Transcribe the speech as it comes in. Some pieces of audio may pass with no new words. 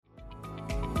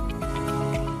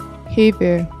Hey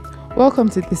there, welcome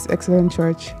to this excellent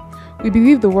church. We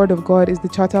believe the Word of God is the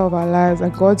charter of our lives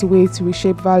and God's way to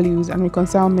reshape values and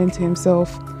reconcile men to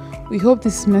Himself. We hope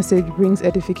this message brings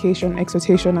edification,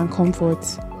 exhortation, and comfort.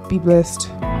 Be blessed.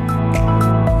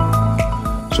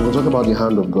 So we'll talk about the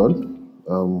hand of God.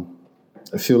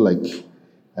 I feel like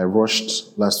I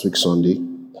rushed last week Sunday,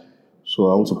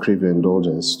 so I want to crave your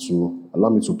indulgence to allow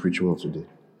me to preach well today.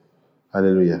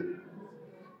 Hallelujah.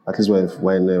 At least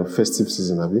we're in a festive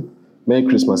season, have you? Merry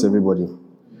Christmas, everybody.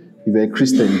 If you're a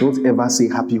Christian, don't ever say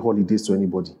happy holidays to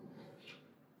anybody.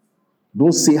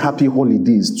 Don't say happy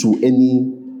holidays to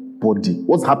anybody.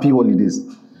 What's happy holidays?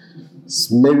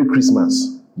 It's Merry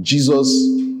Christmas. Jesus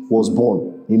was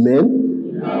born.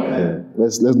 Amen? Yeah.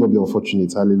 Let's not be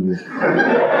unfortunate. Hallelujah.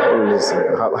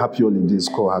 Happy holidays.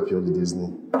 Call happy holidays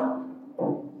name.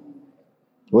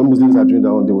 When Muslims are doing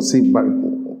that one, they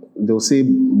will say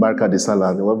Barka de Salah,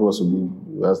 and what else will be?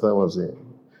 You understand what I'm saying?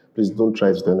 Please don't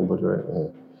try to tell anybody, right? Yeah.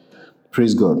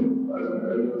 Praise God.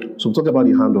 So we'll talk about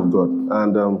the hand of God.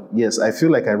 And yes, I feel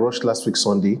like I rushed last week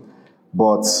Sunday,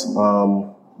 but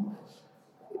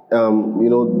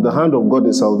the hand of God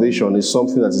in salvation is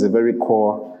something that is a very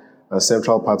core and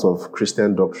central part of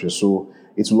Christian doctrine. So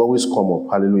it will always come up.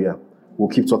 Hallelujah. We'll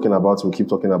keep talking about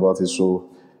it. So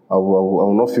I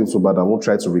will not feel too bad. I won't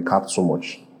try to recap too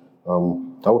much. I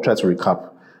will try to recap.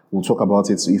 We'll talk about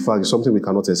it. In fact, it's something we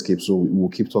cannot escape, so we'll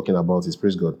keep talking about it.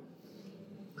 Praise God.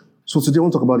 So today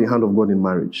we'll talk about the hand of God in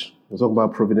marriage. We'll talk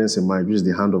about providence in marriage, which is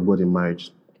the hand of God in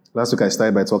marriage. Last week I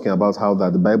started by talking about how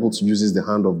that the Bible uses the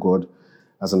hand of God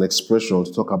as an expression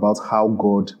to talk about how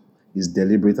God is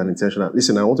deliberate and intentional.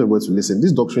 Listen, I want everybody to listen.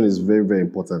 This doctrine is very, very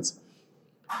important.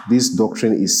 This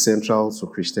doctrine is central to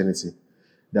Christianity.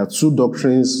 There are two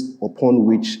doctrines upon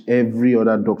which every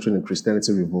other doctrine in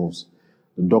Christianity revolves.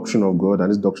 The doctrine of God and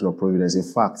this doctrine of providence. In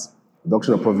fact, the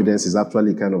doctrine of providence is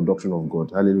actually a kind of doctrine of God.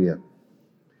 Hallelujah.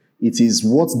 It is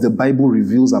what the Bible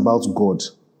reveals about God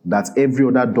that every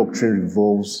other doctrine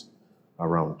revolves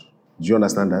around. Do you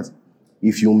understand that?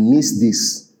 If you miss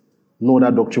this, no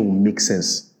other doctrine will make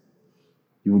sense.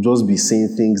 You will just be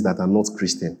saying things that are not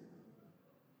Christian.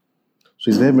 So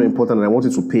it's very, very important, and I want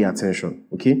you to pay attention,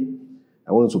 okay?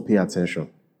 I want you to pay attention.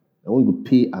 I want you to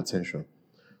pay attention.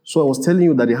 So I was telling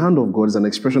you that the hand of God is an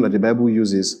expression that the Bible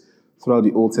uses throughout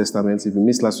the Old Testament. If you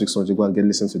missed last week's Sunday, go and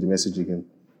listen to the message again.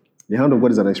 The hand of God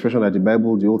is an expression that the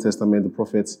Bible, the Old Testament, the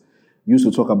prophets used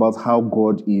to talk about how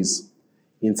God is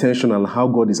intentional, how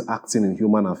God is acting in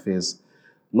human affairs.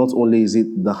 Not only is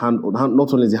the hand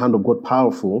of God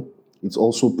powerful, it's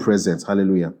also present.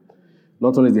 Hallelujah.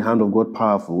 Not only is the hand of God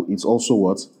powerful, it's also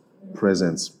what?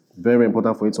 Present. Very, very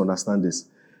important for you to understand this,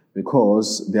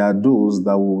 because there are those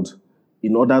that would,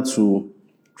 in order to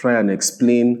try and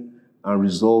explain and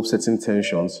resolve certain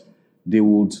tensions, they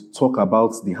would talk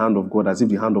about the hand of God as if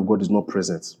the hand of God is not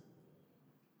present.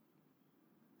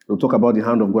 They'll talk about the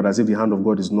hand of God as if the hand of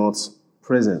God is not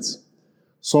present.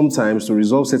 Sometimes, to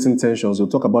resolve certain tensions, they'll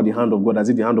talk about the hand of God as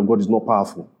if the hand of God is not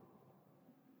powerful.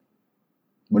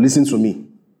 But listen to me.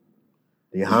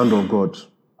 The hand of God,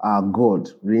 our God,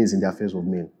 reigns in the affairs of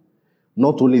men.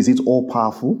 Not only is it all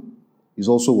powerful, it's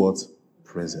also what?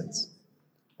 Present.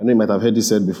 I know you might have heard this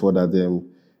said before that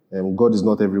God is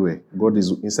not everywhere. God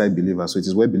is inside believers. So it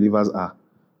is where believers are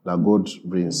that God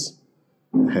reigns.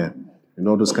 You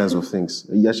know, those kinds of things.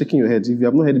 You're shaking your head. If you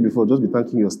have not heard it before, just be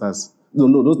thanking your stars. No,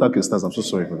 don't thank your stars. I'm so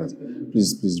sorry for that.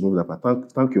 Please remove that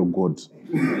part. Thank your God.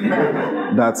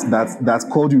 That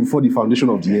called you before the foundation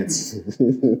of the earth.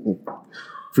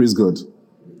 Praise God.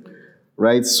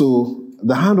 Right? So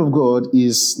the hand of God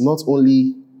is not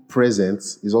only present,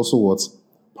 is also what?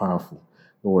 Powerful.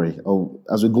 Don't worry.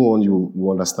 As we go on, you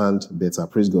will understand better.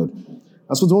 Praise God.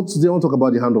 And so today I want to talk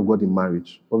about the hand of God in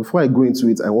marriage. But before I go into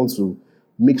it, I want to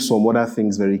make some other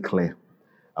things very clear.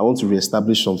 I want to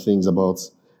reestablish some things about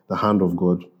the hand of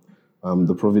God,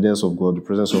 the providence of God, the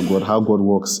presence of God, how God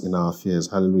works in our affairs.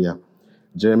 Hallelujah.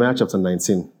 Jeremiah chapter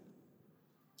 19.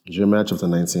 Jeremiah chapter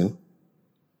 19.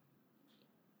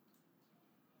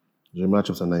 Jeremiah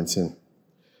chapter 19.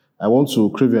 I want to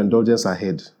crave your indulgence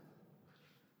ahead.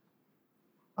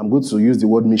 I'm going to use the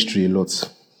word mystery a lot.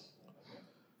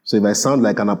 So if I sound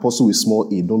like an apostle with small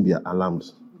a, don't be alarmed.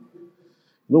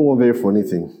 You know one very funny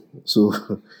thing. So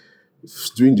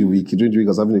during the week, I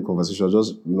was having a conversation,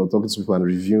 just talking to people and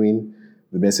reviewing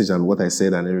the message and what I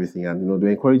said and everything. And they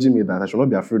were encouraging me that I should not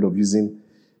be afraid of using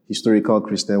historical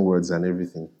Christian words and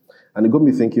everything. And it got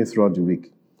me thinking throughout the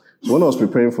week. So when I was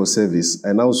preparing for service,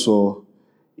 I now saw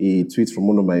a tweet from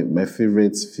one of my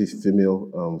favorite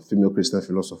female Christian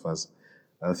philosophers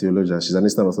and theologians. She's an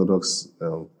Eastern Orthodox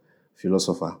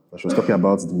philosopher. And she was talking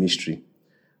about the mystery.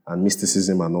 and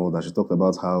mysticism and all that. She talked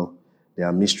about how there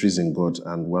are mysteries in God,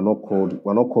 and we're not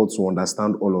called to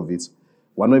understand all of it.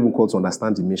 We're not even called to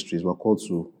understand the mysteries. We're called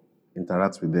to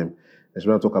interact with them. And she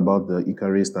want to talk about the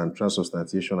Eucharist and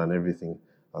transubstantiation and everything.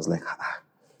 I was like,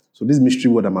 so this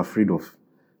mystery word I'm afraid of,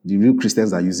 the real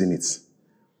Christians are using it.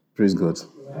 Praise God.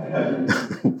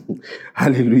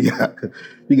 Hallelujah.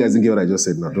 You guys didn't get what I just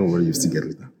said now. Don't worry, you still get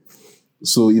it now.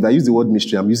 So if I use the word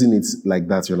mystery, I'm using it like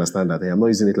that. You understand that? I'm not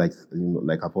using it like,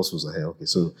 like apostles are here. Okay,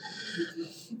 so.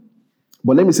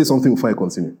 But let me say something before I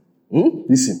continue.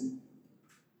 Listen.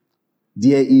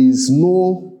 There is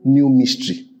no new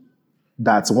mystery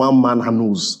that one man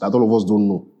knows that all of us don't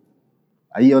know.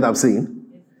 Are you hear what I'm saying?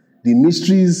 The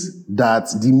mysteries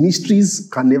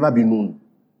can never be known.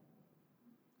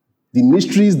 The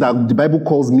mysteries that the Bible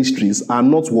calls mysteries are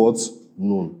not what's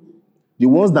known. The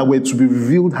ones that were to be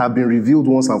revealed have been revealed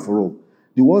once and for all.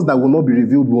 The ones that will not be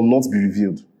revealed will not be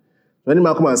revealed. When any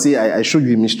man come and say, I showed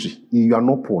you a mystery, you are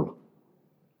not Paul.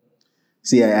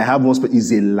 See, I have one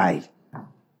is a lie.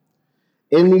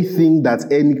 Anything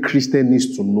that any Christian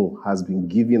needs to know has been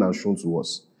given and shown to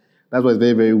us. That's why it's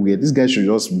very, very weird. This guy should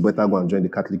just better go and join the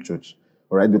Catholic Church.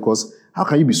 All right? Because how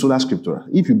can you be sola scriptura?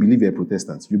 If you believe you're a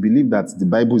Protestant, you believe that the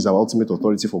Bible is our ultimate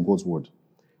authority for God's word.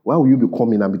 Why will you be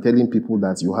coming and be telling people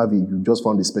that you just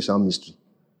found a special mystery?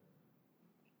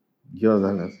 You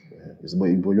understand that? But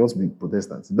you want to be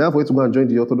Protestant. It's better for you to go and join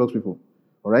the Orthodox people.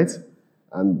 All right?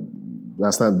 And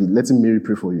understand, letting Mary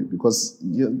pray for you. Because,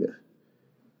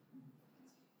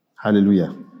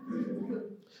 hallelujah.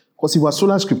 Because if we're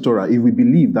sola scriptura, if we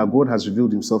believe that God has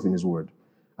revealed himself in his word,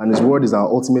 and his word is our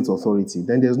ultimate authority,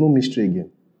 then there's no mystery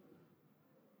again.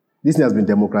 This thing has been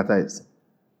democratized.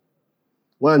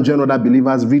 One and join other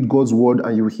believers, read God's word,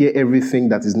 and you will hear everything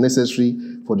that is necessary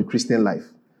for the Christian life.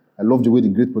 I love the way the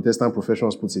great Protestant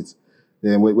professions put it.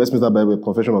 The Westminster Bible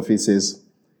Confession of Faith says,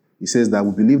 it says that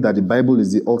we believe that the Bible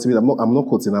is the ultimate, I'm not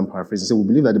quoting, I'm paraphrasing. It says we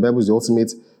believe that the Bible is the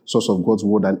ultimate source of God's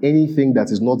word, and anything that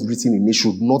is not written in it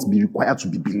should not be required to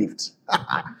be believed.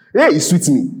 Hey, it suits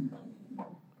me.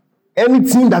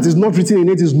 Anything that is not written in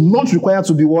it is not required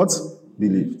to be what?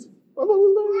 Believed.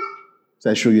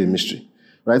 So I show you a mystery.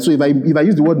 Right? So if I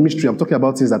use the word mystery, I'm talking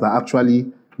about things that are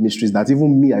actually mysteries that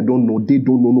even me, I don't know, they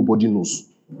don't know, nobody knows.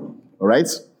 All right?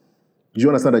 Do you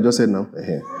understand what I just said now?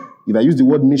 If I use the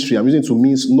word mystery, I'm using it to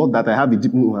mean not that I have a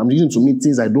deep, I'm using it to mean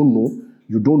things I don't know,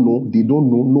 you don't know, they don't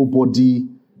know, nobody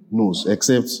knows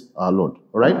except our Lord.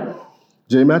 All right?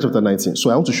 Jeremiah chapter 19.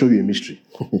 So I want to show you a mystery.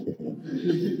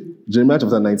 Jeremiah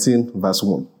chapter 19, verse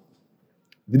 1.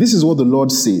 This is what the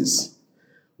Lord says.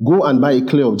 Go and buy a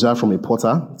clay of jar from a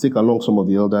potter, take along some of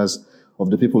the elders of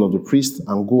the people of the priest,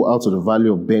 and go out to the valley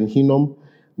of Ben Hinnom,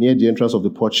 near the entrance of the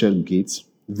potsherd gate.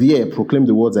 There proclaim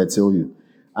the words I tell you,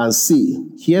 and say,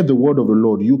 hear the word of the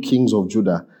Lord, you kings of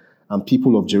Judah and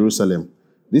people of Jerusalem.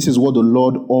 This is what the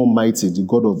Lord Almighty, the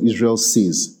God of Israel,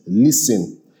 says.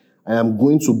 Listen, I am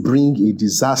going to bring a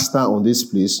disaster on this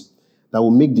place that will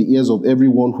make the ears of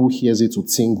everyone who hears it to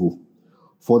tingle.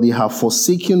 For they have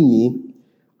forsaken me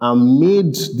and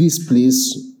made this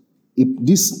a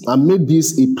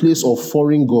place of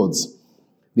foreign gods.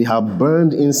 They have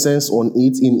burned incense in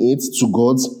it to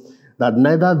gods that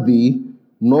neither they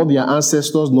nor their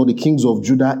ancestors nor the kings of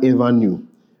Judah ever knew.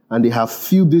 And they have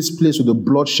filled this place with the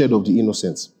bloodshed of the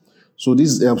innocents. So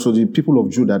the people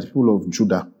of Judah,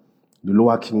 the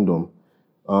lower kingdom,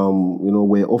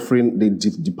 were offering, they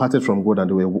departed from God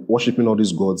and they were worshiping all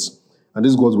these gods. And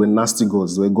these gods were nasty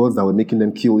gods. They were gods that were making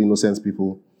them kill innocent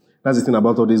people. That's the thing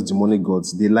about all these demonic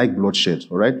gods. They like bloodshed,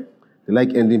 all right? They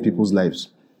like ending people's lives.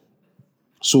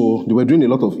 So they were doing a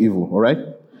lot of evil, all right?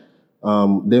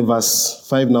 Then verse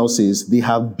 5 now says, they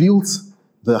have built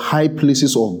the high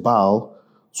places of Baal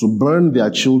to burn their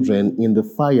children in the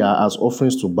fire as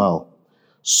offerings to Baal.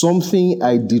 Something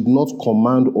I did not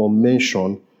command or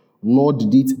mention, nor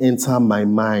did it enter my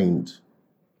mind.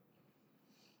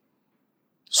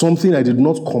 Something I did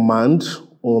not command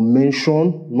or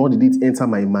mention, nor did it enter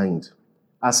my mind.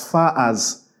 As far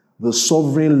as the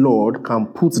sovereign Lord can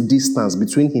put distance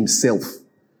between himself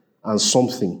and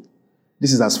something,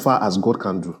 this is as far as God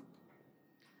can do.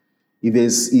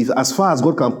 If as far as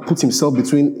God can put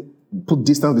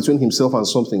distance between himself and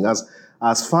something,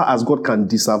 as far as God can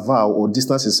disavow or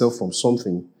distance himself from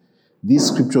something, this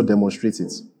scripture demonstrates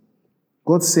it.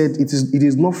 God said, it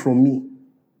is not from me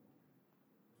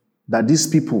that these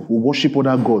people will worship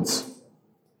other gods.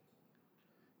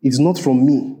 It's not from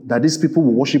me that these people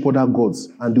will worship other gods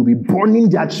and they'll be burning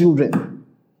their children.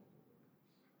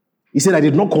 He said, I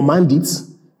did not command it.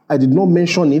 I did not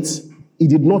mention it. It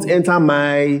did not enter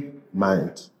my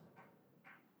mind.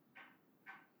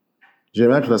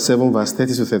 Jeremiah chapter 7, verse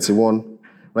 30 to 31.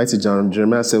 Write it down.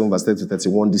 Jeremiah 7, verse 30 to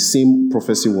 31. The same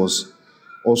prophecy was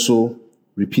also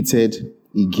repeated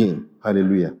again.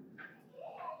 Hallelujah.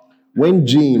 When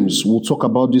James will talk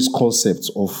about this concept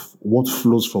of what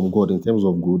flows from God in terms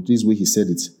of good, this is where he said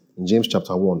it in James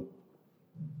chapter 1.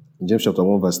 In James chapter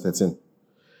 1, verse 13.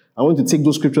 I want to take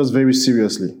those scriptures very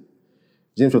seriously.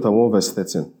 James chapter 1, verse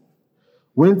 13.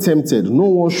 When tempted, no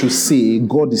one should say,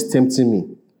 God is tempting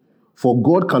me. For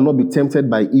God cannot be tempted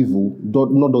by evil,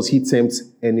 nor does he tempt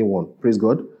anyone. Praise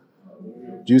God.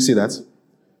 Do you see that?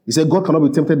 He said, God cannot be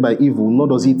tempted by evil, nor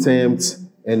does he tempt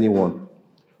anyone.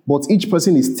 But each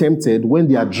person is tempted when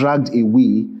they are dragged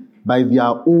away by their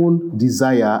own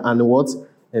desire and what?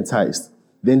 Enticed.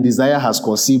 Then desire has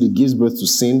conceived, it gives birth to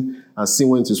sin, and sin,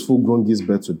 when it is full grown, gives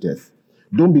birth to death.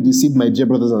 Don't be deceived, my dear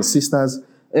brothers and sisters.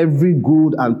 Every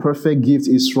good and perfect gift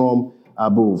is from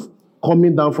above,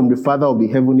 coming down from the Father of the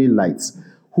heavenly lights,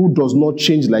 who does not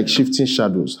change like shifting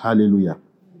shadows. Hallelujah.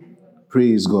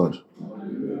 Praise God.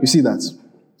 You see that?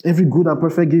 Every good and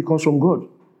perfect gift comes from God.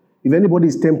 If anybody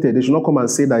is tempted, they should not come and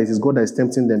say that it is God that is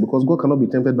tempting them, because God cannot be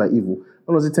tempted by evil.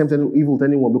 Nor does he tempt evil with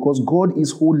anyone, because God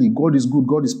is holy, God is good,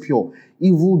 God is pure.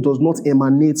 Evil does not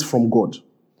emanate from God.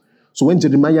 So when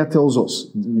Jeremiah tells us,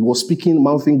 he was speaking,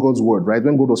 mouthing God's word, right?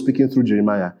 When God was speaking through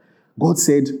Jeremiah, God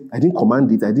said, I didn't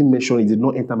command it, I didn't mention it, it did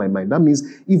not enter my mind. That means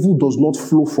evil does not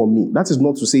flow from me. That is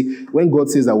not to say, when God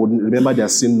says I would remember their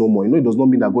sin no more, it does not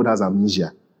mean that God has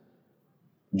amnesia.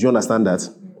 Do you understand that?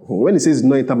 When he says it did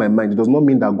not enter my mind, it does not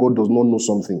mean that God does not know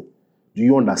something. Do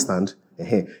you understand?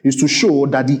 It's to show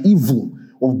that the evil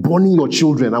of burning your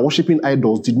children and worshiping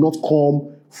idols did not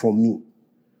come from me.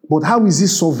 But how is he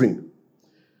sovereign?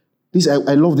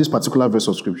 I love this particular verse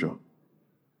of scripture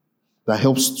that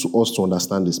helps us to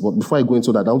understand this. But before I go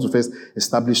into that, I want to first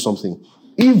establish something.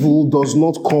 Evil does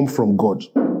not come from God.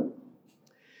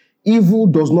 Evil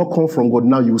does not come from God.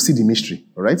 Now you will see the mystery,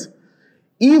 all right?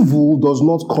 Evil does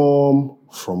not come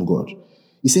from God.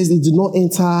 He says, it did not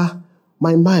enter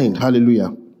my mind.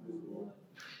 Hallelujah.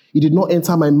 It did not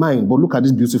enter my mind. But look at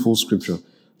this beautiful scripture.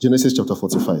 Genesis chapter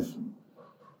 45.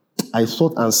 I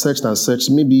thought and searched.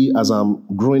 Maybe as I'm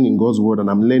growing in God's word and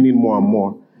I'm learning more and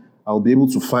more, I'll be able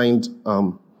to find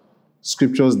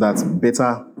scriptures that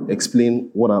better explain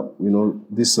what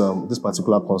this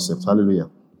particular concept. Hallelujah.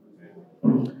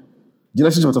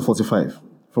 Genesis chapter 45,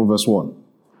 from verse 1.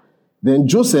 Then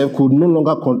Joseph could no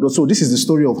longer control. So this is the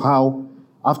story of how,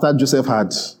 after Joseph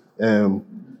had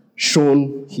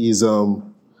shown his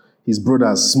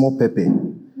brothers small pepper.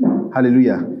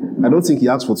 Hallelujah. I don't think he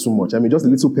asked for too much. Just a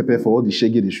little pepper for all the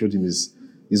shege they showed him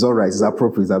is all right. It's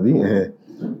appropriate.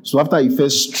 So after he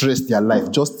first stressed their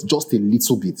life, just a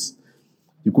little bit,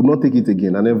 he could not take it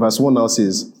again. And then verse 1 now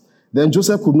says, then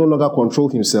Joseph could no longer control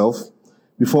himself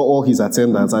before all his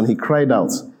attendants, and he cried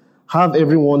out, have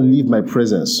everyone leave my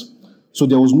presence. So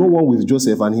there was no one with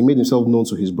Joseph, and he made himself known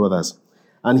to his brothers.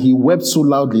 And he wept so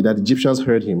loudly that the Egyptians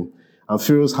heard him, and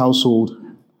Pharaoh's household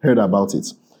heard about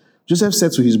it. Joseph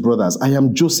said to his brothers, I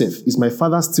am Joseph. Is my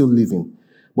father still living?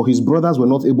 But his brothers were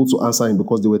not able to answer him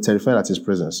because they were terrified at his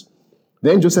presence.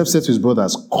 Then Joseph said to his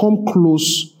brothers, come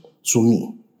close to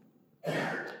me.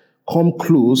 Come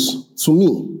close to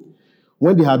me.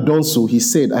 When they had done so, he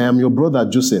said, I am your brother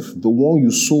Joseph, the one you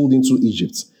sold into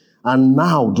Egypt. And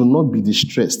now do not be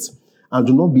distressed, and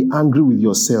do not be angry with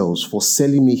yourselves for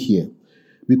selling me here,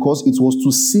 because it was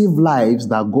to save lives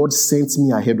that God sent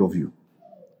me ahead of you.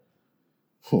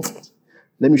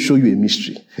 Let me show you a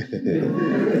mystery.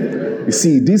 You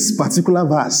see, this particular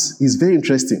verse is very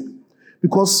interesting,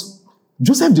 because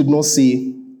Joseph did not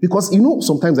say, because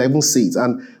sometimes I even say it,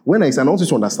 and when I want you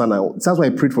to understand, that's why I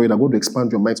prayed for you that God to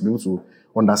expand your mind to be able to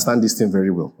understand this thing very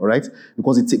well, all right?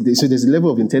 Because so there's a level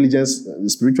of intelligence,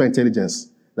 spiritual intelligence,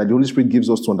 that the Holy Spirit gives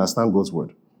us to understand God's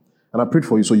word. And I prayed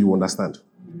for you so you understand.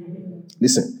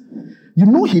 Listen, he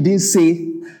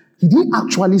didn't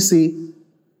actually say,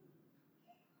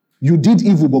 you did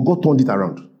evil, but God turned it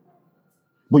around.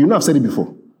 But I've said it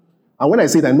before. And when I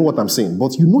say it, I know what I'm saying.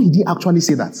 But he didn't actually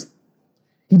say that.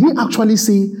 He didn't actually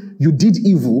say, you did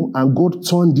evil, and God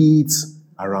turned it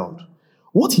around.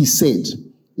 What he said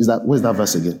is that, where's that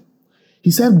verse again?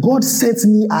 He said, God sent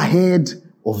me ahead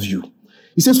of you.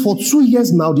 He says, for 2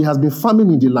 years now, there has been famine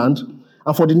in the land,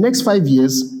 and for the next 5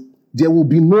 years, there will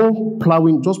be no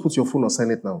plowing. Just put your phone on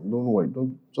silent now. Don't worry.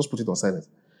 Just put it on silent.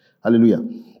 Hallelujah.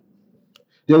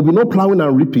 There will be no plowing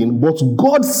and reaping, but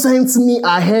God sent me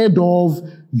ahead of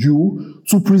you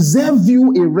to preserve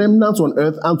you a remnant on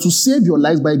earth and to save your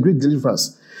lives by great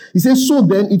deliverance. He says, so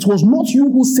then it was not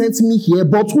you who sent me here,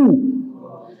 but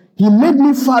who? He made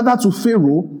me father to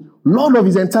Pharaoh, lord of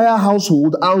his entire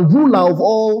household, and ruler of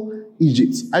all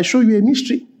Egypt. I show you a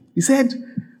mystery. He said,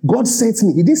 God sent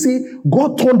me. He didn't say,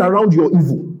 God turned around your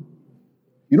evil.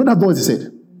 You know that's not what he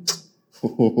said.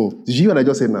 Did you hear what I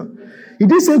just said now? He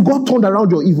didn't say God turned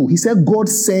around your evil. He said God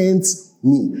sent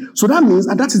me. So that means,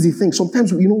 and that is the thing,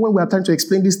 sometimes, when we are trying to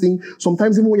explain this thing,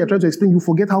 sometimes even when you're trying to explain, you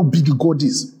forget how big God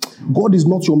is. God is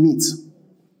not your mate.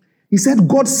 He said,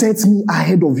 God sent me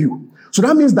ahead of you. So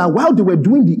that means that while they were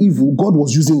doing the evil, God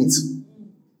was using it.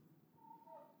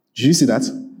 Did you see that?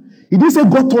 He didn't say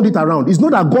God turned it around. It's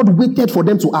not that God waited for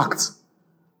them to act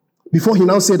before he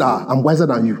now said, I'm wiser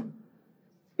than you.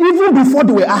 Even before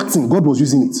they were acting, God was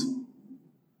using it.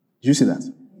 Did you see that?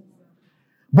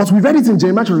 But we read it in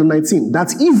Jeremiah chapter 19,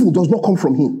 that evil does not come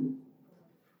from him.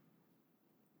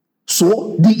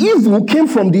 So the evil came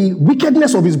from the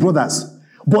wickedness of his brothers.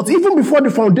 But even before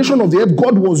the foundation of the earth,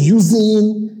 God was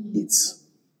using it.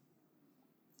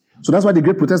 So that's why the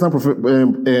great Protestant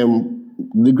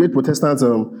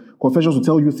confessions will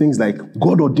tell you things like,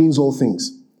 God ordains all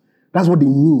things. That's what they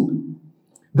mean.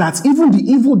 That even the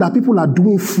evil that people are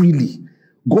doing freely,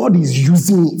 God is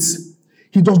using it.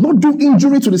 He does not do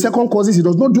injury to the second causes. He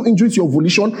does not do injury to your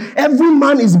volition. Every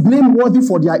man is blameworthy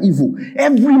for their evil.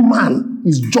 Every man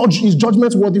is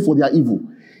judgment worthy for their evil.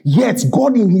 Yet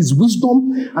God in his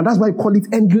wisdom, and that's why I call it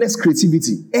endless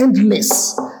creativity.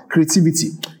 Endless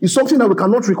creativity. It's something that we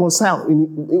cannot reconcile.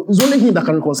 It's only him that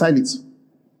can reconcile it.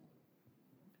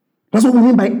 That's what we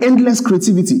mean by endless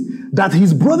creativity. That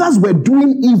his brothers were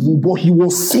doing evil, but he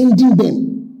was sending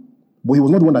them. But he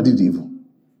was not the one that did the evil.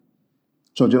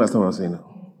 So do you understand what I'm saying now?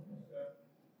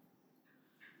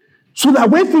 So that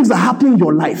when things are happening in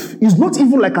your life, it's not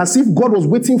even like as if God was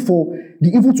waiting for the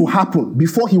evil to happen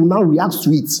before he will now react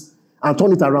to it and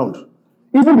turn it around.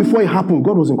 Even before it happened,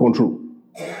 God was in control.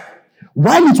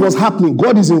 While it was happening,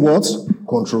 God is in what?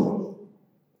 Control.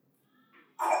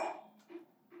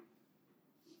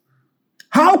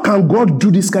 How can God do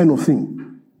this kind of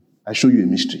thing? I show you a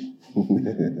mystery.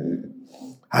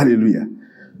 Hallelujah.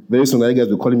 Very soon, you guys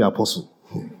will call me apostle.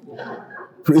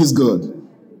 Praise God.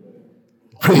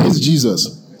 Praise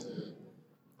Jesus.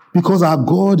 Because our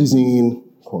God is in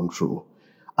control.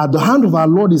 At the hand of our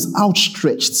Lord is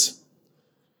outstretched.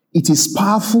 It is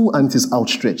powerful and it is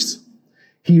outstretched.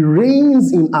 He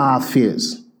reigns in our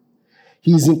affairs.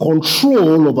 He is in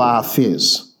control of our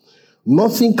affairs.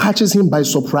 Nothing catches him by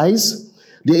surprise.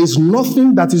 There is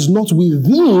nothing that is not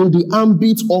within the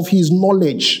ambit of his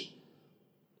knowledge.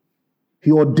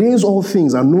 He ordains all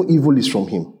things and no evil is from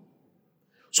him.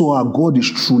 So our God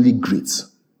is truly great.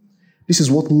 This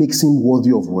is what makes him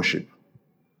worthy of worship.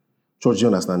 Church, do you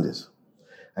understand this?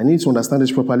 I need to understand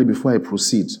this properly before I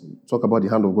proceed. Talk about the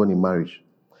hand of God in marriage.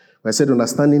 I said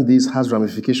understanding this has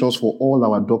ramifications for all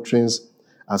our doctrines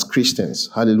as Christians.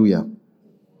 Hallelujah.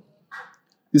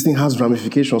 This thing has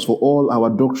ramifications for all our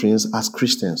doctrines as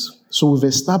Christians. So we've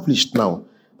established now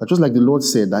that just like the Lord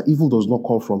said that evil does not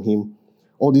come from him,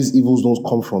 all these evils don't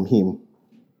come from him.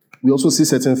 We also see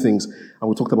certain things, and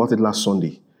we talked about it last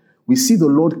Sunday. We see the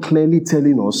Lord clearly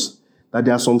telling us that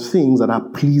there are some things that are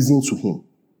pleasing to him.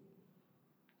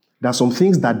 There are some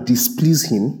things that displease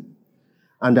him,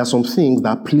 and there are some things that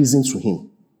are pleasing to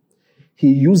him.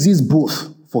 He uses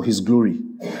both for his glory.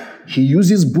 He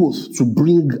uses both to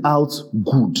bring out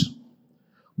good.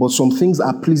 But some things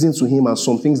are pleasing to him, and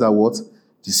some things are what?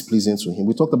 Displeasing to him.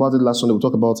 We talked about it last Sunday. We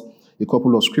talked about a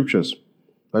couple of scriptures.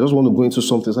 I just want to go into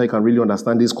something so you can really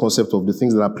understand this concept of the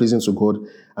things that are pleasing to God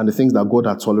and the things that God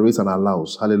tolerates and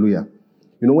allows. Hallelujah.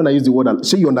 You know, when I use the word,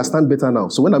 say you understand better now.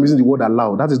 So when I'm using the word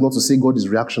allow, that is not to say God is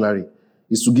reactionary.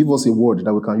 It's to give us a word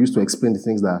that we can use to explain the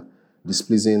things that are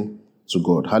displeasing to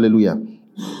God. Hallelujah.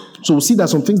 So we see that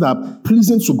some things that are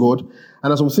pleasing to God and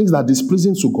there are some things that are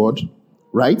displeasing to God,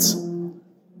 right?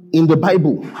 In the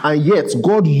Bible. And yet,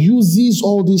 God uses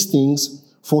all these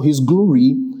things for his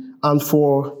glory and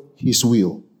for his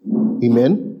will.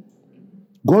 Amen.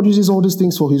 God uses all these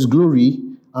things for his glory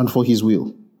and for his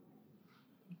will.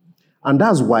 And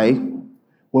that's why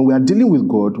when we are dealing with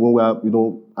God, when we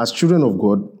are, as children of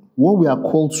God, what we are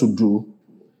called to do,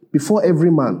 before every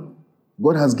man,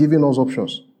 God has given us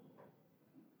options.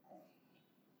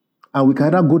 And we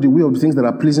can either go the way of the things that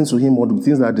are pleasing to him or the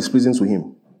things that are displeasing to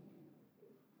him.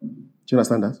 Do you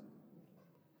understand that?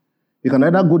 You can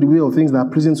either go the way of things that are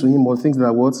pleasing to him or things that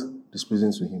are what?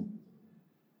 Displeasing to him.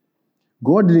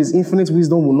 God in his infinite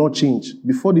wisdom will not change.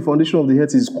 Before the foundation of the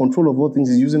earth is control of all things,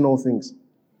 he's using all things.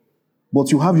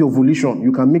 But you have your volition.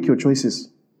 You can make your choices.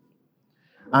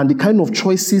 And the kind of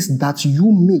choices that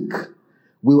you make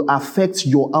will affect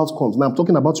your outcomes. Now, I'm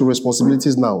talking about your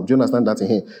responsibilities now. Do you understand that in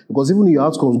here? Because even in your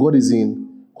outcomes, God is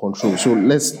in control. So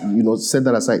let's, set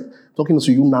that aside. I'm talking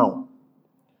to you now.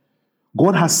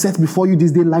 God has set before you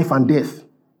this day life and death.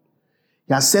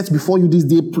 He has set before you this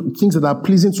day things that are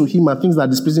pleasing to him and things that are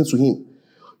displeasing to him.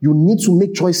 You need to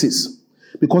make choices,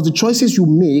 because the choices you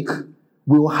make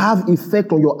will have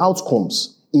effect on your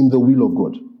outcomes in the will of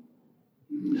God.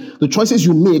 The choices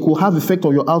you make will have effect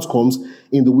on your outcomes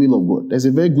in the will of God. There's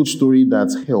a very good story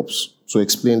that helps to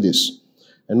explain this.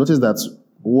 And notice that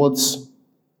what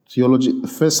theology,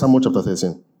 1 Samuel chapter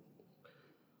 13,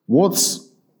 what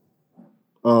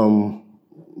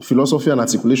philosophy and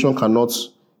articulation cannot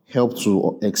help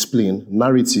to explain,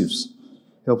 narratives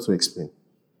help to explain.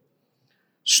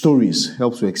 Stories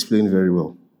help to explain very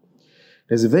well.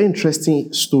 There's a very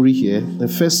interesting story here in 1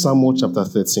 Samuel chapter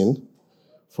 13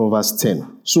 from verse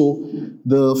 10. So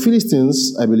the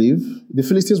Philistines, I believe, the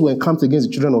Philistines were encamped against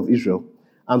the children of Israel,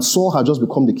 and Saul had just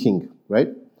become the king, right?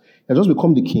 He had just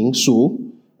become the king, so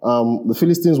the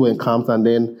Philistines were encamped, and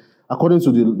then according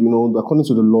to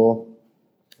the law,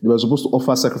 they were supposed to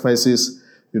offer sacrifices,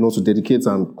 to dedicate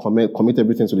and commit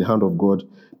everything to the hand of God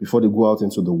before they go out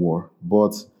into the war.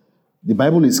 But the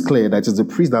Bible is clear that it's the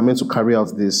priest that are meant to carry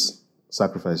out these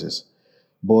sacrifices.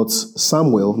 But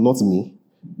Samuel, not me,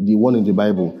 the one in the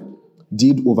Bible,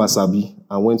 did oversabi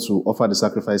and went to offer the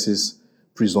sacrifices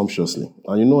presumptuously.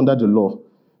 And under the law,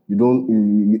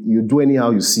 you do anyhow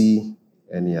you see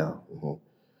anyhow.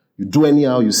 You do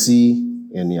anyhow you see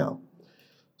anyhow.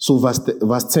 So verse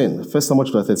 10, 1 Samuel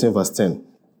chapter 13, verse 10.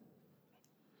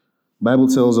 Bible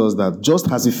tells us that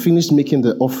just as he finished making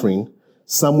the offering,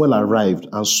 Samuel arrived,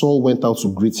 and Saul went out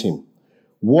to greet him.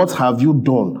 "What have you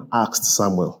done?" asked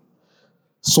Samuel.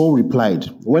 Saul replied,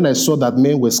 "When I saw that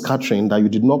men were scattering, that you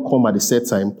did not come at the set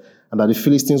time, and that the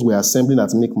Philistines were assembling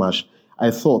at Michmash,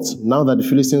 I thought, now the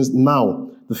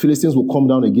Philistines will come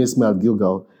down against me at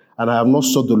Gilgal, and I have not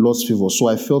sought the Lord's favor, so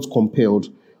I felt compelled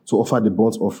to offer the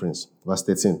burnt offerings." Verse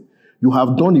 13. "You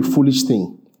have done a foolish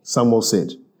thing," Samuel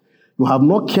said. "You have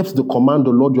not kept the command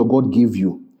the Lord your God gave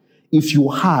you. If you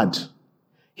had,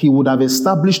 he would have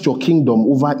established your kingdom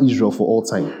over Israel for all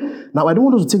time." Now, I don't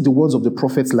want us to take the words of the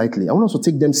prophets lightly. I want us to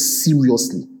take them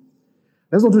seriously.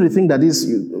 Let's not do the thing that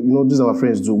these our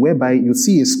friends do, whereby you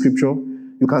see a scripture,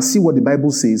 you can see what the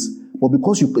Bible says, but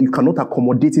because you cannot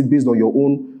accommodate it based on your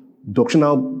own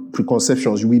doctrinal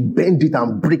preconceptions, you will bend it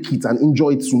and break it and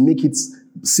enjoy it to make it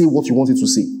say what you want it to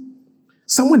say.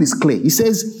 Samuel is clear. He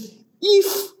says,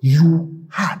 if you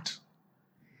had,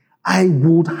 I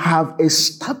would have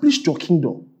established your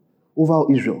kingdom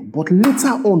over Israel. But later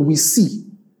on, we see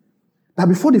that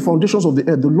before the foundations of the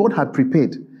earth, the Lord had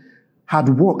prepared,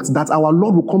 had worked, that our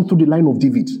Lord will come through the line of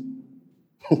David.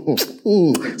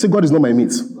 Say, God is not my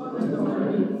mate.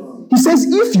 He says,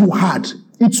 if you had,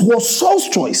 it was Saul's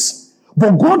choice,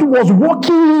 but God was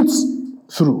working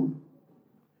it through.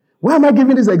 Why am I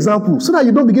giving this example? So that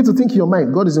you don't begin to think in your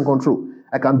mind, God is in control.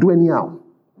 I can do anyhow.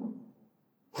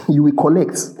 You will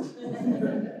collect.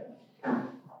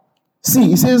 See,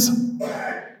 he says,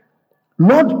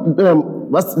 Lord,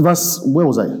 where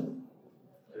was I?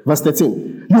 Verse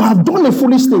 13. You have done a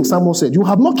foolish thing, Samuel said. You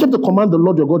have not kept the command the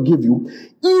Lord your God gave you.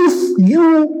 If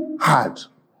you had,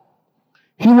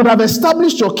 he would have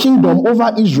established your kingdom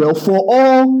over Israel for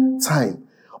all time.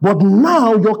 But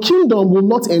now your kingdom will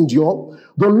not endure.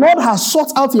 The Lord has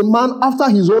sought out a man after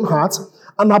his own heart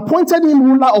and appointed him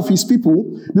ruler of his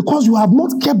people, because you have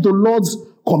not kept the Lord's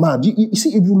command. You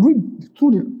see, if you read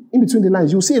through in between the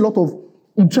lines, you'll see a lot of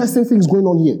interesting things going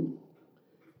on here.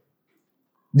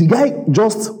 The guy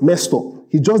just messed up.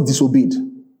 He just disobeyed.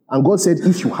 And God said,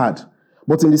 if you had.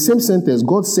 But in the same sentence,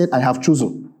 God said, I have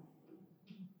chosen.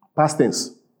 Past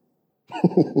tense.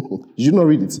 Did you not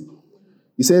read it?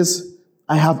 He says,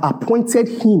 I have appointed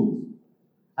him.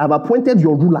 I have appointed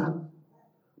your ruler.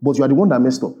 But you are the one that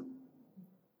messed up.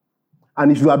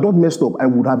 And if you had not messed up, I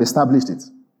would have established it.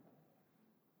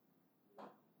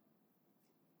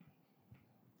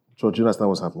 So do you understand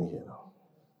what's happening here now?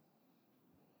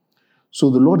 So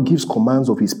the Lord gives commands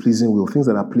of his pleasing will, things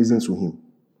that are pleasing to him.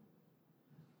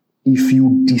 If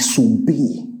you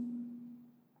disobey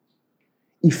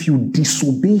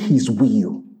his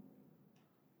will,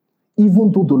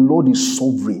 even though the Lord is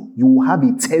sovereign, you will have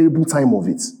a terrible time of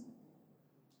it.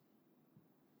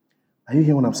 Are you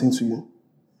hearing what I'm saying to you?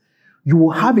 You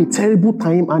will have a terrible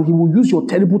time, and he will use your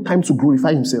terrible time to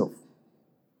glorify himself.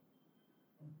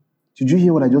 Did you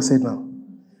hear what I just said now?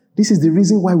 This is the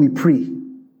reason why we pray.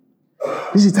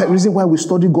 This is the reason why we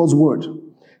study God's word.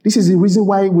 This is the reason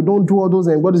why we don't do all those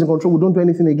and God is in control. We don't do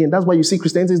anything again. That's why you see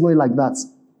Christianity is not like that.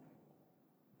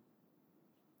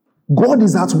 God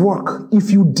is at work. If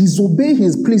you disobey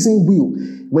his pleasing will,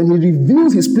 when he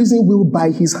reveals his pleasing will by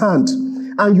his hand,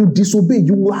 and you disobey,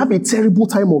 you will have a terrible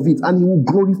time of it, and he will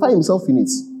glorify himself in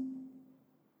it.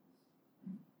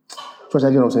 Church,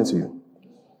 I get what I'm saying to you.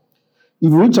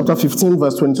 If you read chapter 15,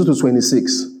 verse 22 to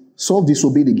 26, Saul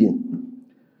disobeyed again.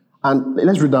 And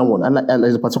let's read that one. And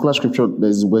there's a particular scripture,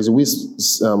 there's a way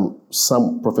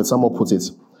Prophet Samuel put it.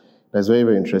 That's very,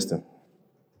 very interesting.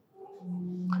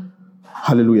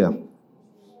 Hallelujah.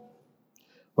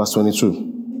 Verse 22.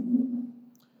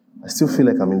 I still feel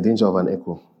like I'm in danger of an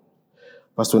echo.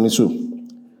 Verse 22.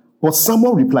 But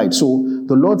Samuel replied. So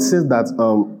the Lord says that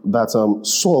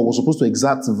Saul was supposed to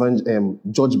exact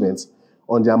judgment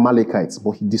on the Amalekites,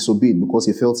 but he disobeyed because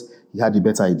he felt he had a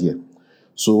better idea.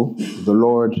 So the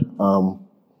Lord,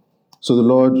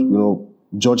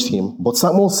 judged him. But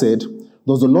Samuel said,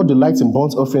 "Does the Lord delight in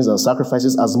burnt offerings and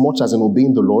sacrifices as much as in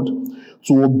obeying the Lord?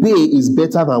 To obey is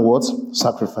better than what?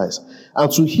 Sacrifice.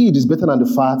 And to heed is better than the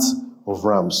fat of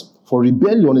rams. For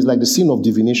rebellion is like the sin of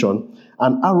divination,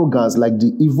 and arrogance like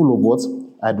the evil of what?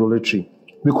 Idolatry.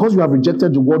 Because you have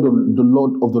rejected the word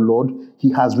of the Lord, he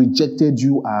has rejected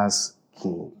you as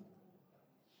king."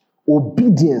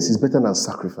 Obedience is better than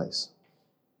sacrifice.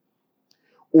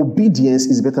 Obedience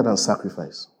is better than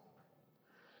sacrifice.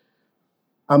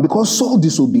 And because Saul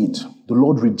disobeyed, the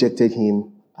Lord rejected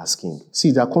him as king.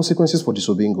 See, there are consequences for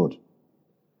disobeying God.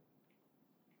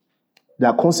 There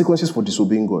are consequences for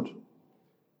disobeying God.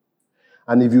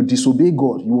 And if you disobey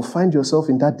God, you will find yourself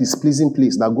in that displeasing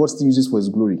place that God still uses for his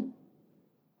glory.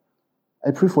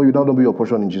 I pray for you that will be your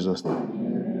portion in Jesus'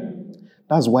 name.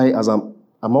 That's why as I'm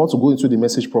about to go into the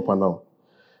message proper now,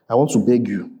 I want to beg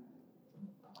you,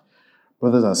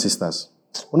 brothers and sisters,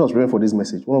 when I was preparing for this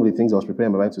message, one of the things I was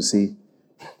preparing my mind to say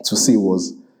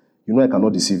was, I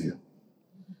cannot deceive you.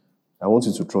 I want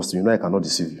you to trust me. I cannot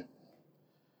deceive you.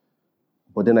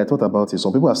 But then I thought about it.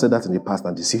 Some people have said that in the past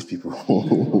and deceived people.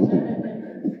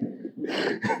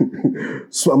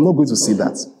 So I'm not going to say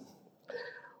that.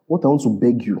 What I want to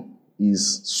beg you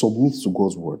is submit to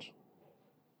God's word.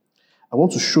 I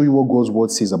want to show you what God's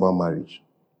word says about marriage.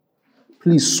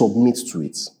 Please submit to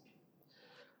it.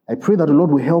 I pray that the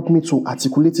Lord will help me to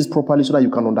articulate this properly so that you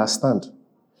can understand.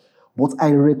 But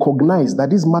I recognize that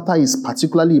this matter is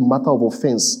particularly a matter of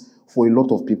offense for a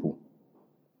lot of people.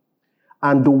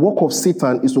 And the work of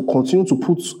Satan is to continue to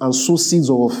put and sow seeds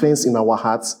of offense in our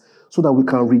hearts so that we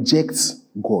can reject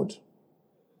God.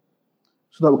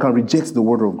 So that we can reject the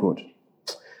word of God.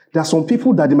 There are some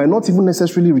people that they might not even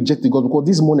necessarily reject the God, because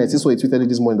this morning, I saw a tweet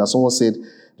this morning that someone said,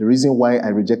 the reason why I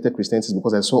rejected Christianity is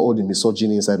because I saw all the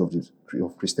misogyny inside of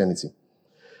Christianity.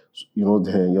 You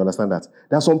understand that?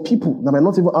 There are some people that might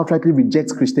not even outrightly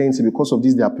reject Christianity because of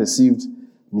this, their perceived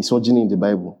misogyny in the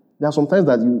Bible. There are some times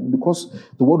that because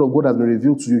the word of God has been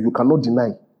revealed to you, you cannot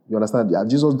deny. You understand?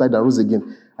 Jesus died and rose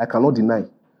again. I cannot deny.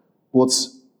 But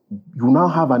you now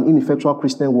have an ineffectual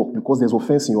Christian walk because there's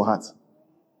offense in your heart.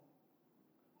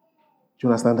 Do you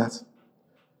understand that?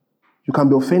 You can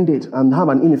be offended and have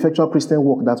an ineffectual Christian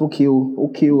walk that,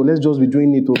 okay, let's just be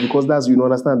doing it, because that's,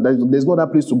 understand, there's no other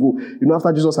place to go.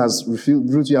 After Jesus has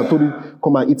revealed to you and told you,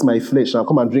 come and eat my flesh and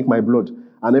come and drink my blood,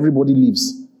 and everybody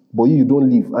leaves, but you don't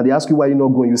leave. And they ask you why you're not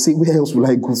going. You say, where else will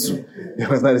I go to? You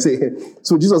understand? They say,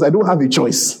 so Jesus, I don't have a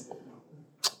choice.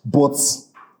 But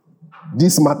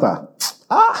this matter,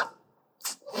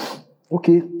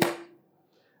 okay,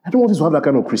 I don't want you to have that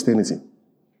kind of Christianity.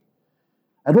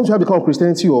 I don't want you to have the kind of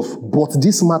Christianity of, but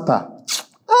this matter.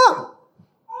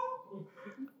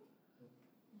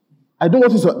 I don't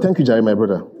want you to, thank you, Jerry, my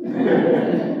brother.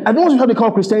 I don't want you to have the kind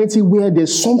of Christianity where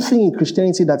there's something in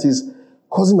Christianity that is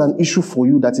causing an issue for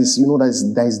you that is,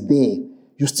 that is there.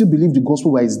 You still believe the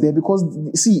gospel where it's there, because,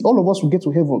 see, all of us will get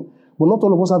to heaven, but not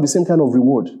all of us have the same kind of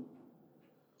reward.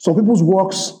 Some people's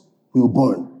works will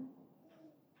burn.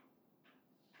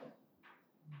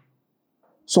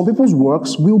 Some people's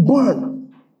works will burn.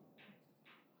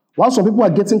 While some people are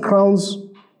getting crowns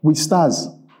with stars,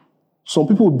 some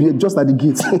people will be just at the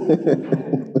gate.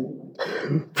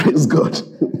 Praise God.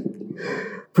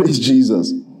 Praise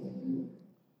Jesus.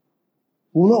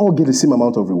 We will not all get the same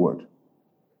amount of reward.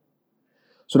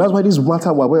 So that's why this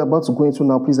matter we're about to go into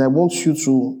now, please, I want you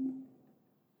to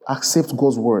accept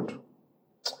God's word.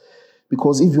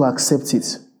 Because if you accept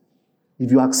it,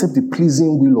 if you accept the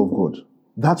pleasing will of God,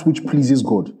 that which pleases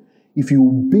God, if you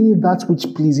obey that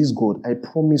which pleases God, I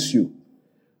promise you,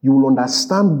 you will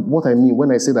understand what I mean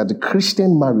when I say that the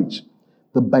Christian marriage,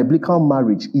 the biblical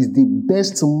marriage, is the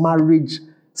best marriage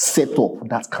setup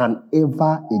that can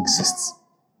ever exist.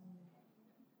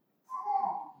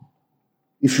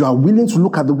 If you are willing to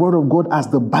look at the word of God as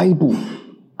the Bible,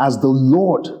 as the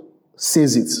Lord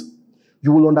says it,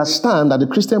 you will understand that the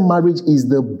Christian marriage is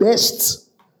the best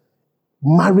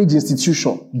marriage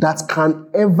institution that can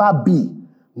ever be.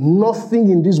 Nothing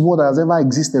in this world that has ever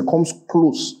existed comes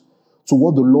close to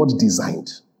what the Lord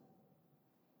designed.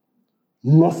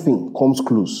 Nothing comes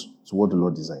close to what the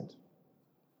Lord designed.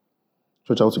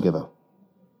 Church, all together.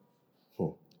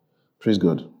 Praise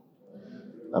God.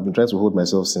 I've been trying to hold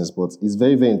myself since, but it's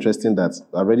very, very interesting that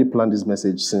I already planned this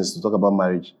message since to talk about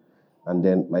marriage. And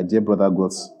then my dear brother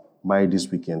got married this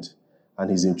weekend, and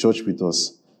he's in church with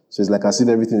us. So it's like as if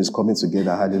everything is coming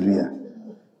together. Hallelujah.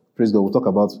 Praise God.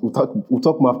 We'll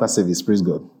talk more after service. Praise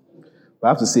God. But I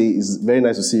have to say, it's very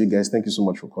nice to see you guys. Thank you so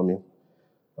much for coming.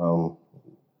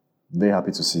 Very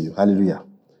happy to see you. Hallelujah.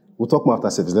 We'll talk more after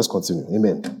service. Let's continue.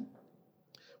 Amen.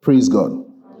 Praise God.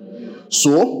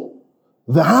 So,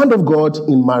 the hand of God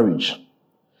in marriage.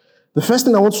 The first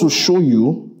thing I want to show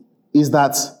you is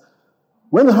that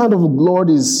when the hand of the Lord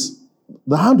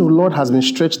has been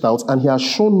stretched out and he has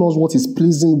shown us what his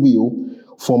pleasing will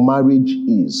for marriage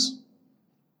is.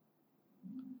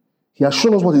 He has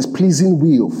shown us what his pleasing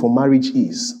will for marriage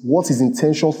is, what his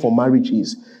intention for marriage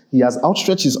is. He has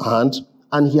outstretched his hand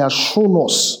and he has shown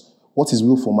us what his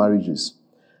will for marriage is.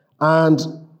 And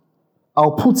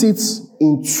I'll put it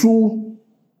in two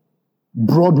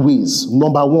broad ways.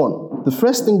 Number one, the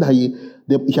first thing that he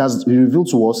has revealed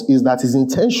to us is that his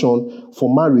intention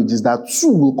for marriage is that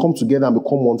two will come together and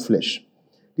become one flesh.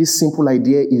 This simple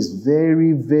idea is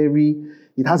very,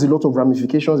 it has a lot of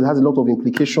ramifications, it has a lot of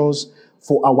implications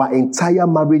for our entire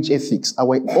marriage ethics, all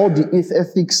the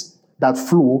ethics that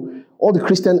flow, all the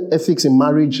Christian ethics in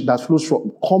marriage that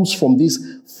comes from this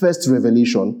first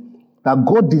revelation that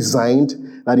God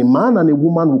designed that a man and a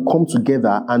woman will come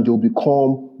together and they'll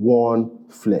become one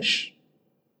flesh.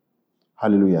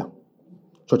 Hallelujah.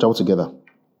 Church, all together.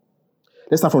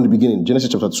 Let's start from the beginning.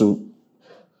 Genesis chapter 2.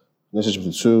 Genesis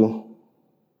chapter 2.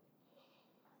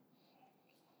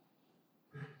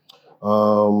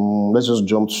 Let's just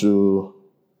jump to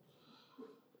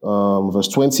verse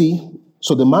 20.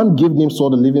 So the man gave names to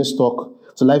all the living stock,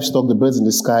 to livestock, the birds in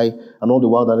the sky, and all the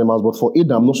wild animals. But for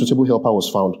Adam, no suitable helper was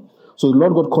found. So the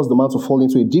Lord God caused the man to fall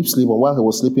into a deep sleep, and while he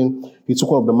was sleeping, he took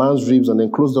one of the man's ribs and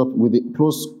then closed up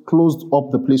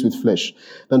the place with flesh.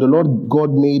 Then the Lord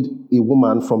God made a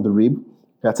woman from the rib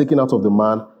he had taken out of the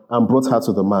man and brought her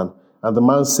to the man. And the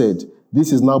man said,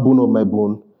 "This is now bone of my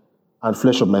bone and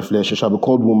flesh of my flesh. She shall be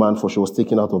called woman, for she was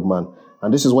taken out of man.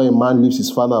 And this is why a man leaves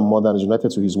his father and mother and is united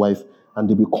to his wife, and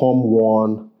they become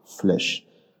one flesh."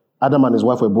 Adam and his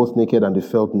wife were both naked, and they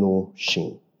felt no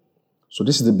shame. So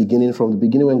this is the beginning. From the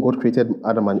beginning when God created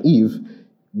Adam and Eve,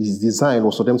 his design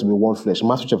was for them to be one flesh.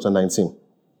 Matthew chapter 19.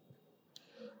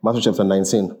 Matthew chapter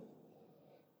 19.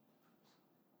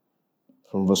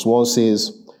 From verse 1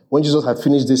 says, when Jesus had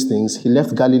finished these things, he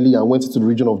left Galilee and went into the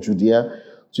region of Judea,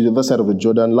 to the other side of the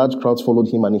Jordan. Large crowds followed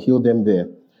him, and he healed them there.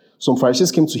 Some Pharisees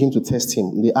came to him to test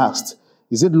him. They asked,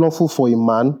 "Is it lawful for a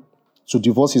man to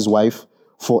divorce his wife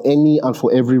for any and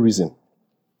for every reason?"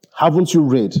 "Haven't you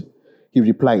read," he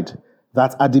replied,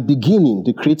 "that at the beginning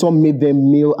the Creator made them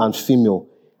male and female,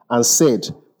 and said,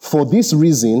 for this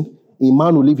reason a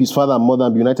man will leave his father and mother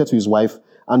and be united to his wife,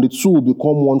 and the two will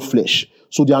become one flesh.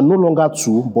 So they are no longer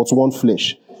two, but one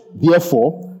flesh.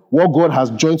 Therefore, what God has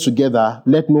joined together,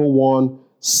 let no one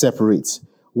separate."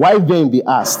 Why then, they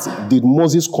asked, did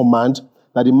Moses command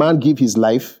that a man give his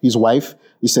wife,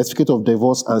 a certificate of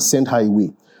divorce and send her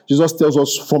away? Jesus tells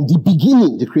us from the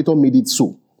beginning, the Creator made it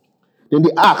so. Then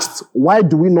they asked, why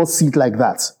do we not see it like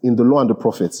that in the law and the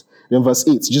prophets? Then verse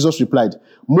 8, Jesus replied,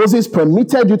 "Moses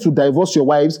permitted you to divorce your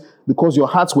wives because your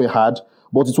hearts were hard,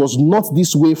 but it was not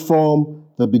this way from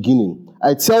the beginning.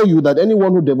 I tell you that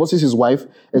anyone who divorces his wife,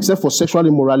 except for sexual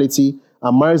immorality,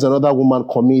 and marries another woman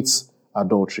commits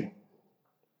adultery."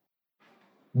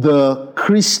 The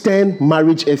Christian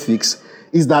marriage ethics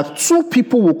is that two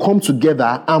people will come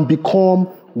together and become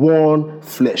one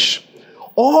flesh.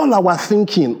 All our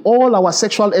thinking, all our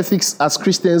sexual ethics as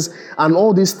Christians, and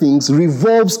all these things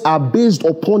are based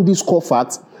upon this core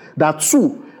fact that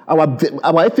two,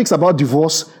 our ethics about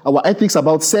divorce, our ethics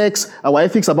about sex, our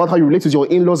ethics about how you relate with your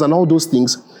in-laws and all those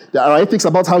things, our ethics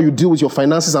about how you deal with your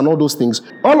finances and all those things,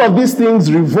 all of these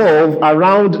things revolve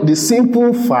around the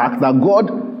simple fact that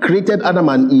God created Adam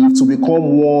and Eve to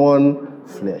become one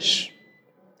flesh.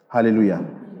 Hallelujah.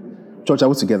 Church, are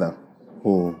we together?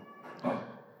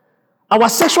 Our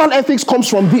sexual ethics comes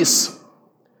from this.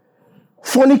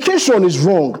 Fornication is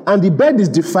wrong and the bed is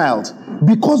defiled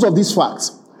because of this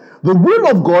fact. The will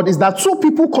of God is that two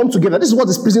people come together. This is what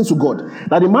is pleasing to God.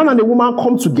 That a man and a woman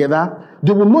come together,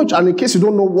 they will know each other. And in case you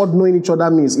don't know what knowing each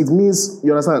other means, it means,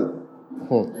 you understand?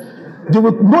 They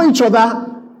will know each other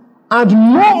and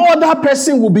no other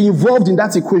person will be involved in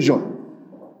that equation.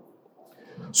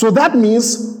 So that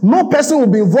means no person will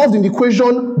be involved in the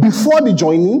equation before the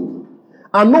joining,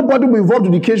 And nobody will involve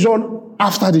the occasion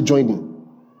after the joining.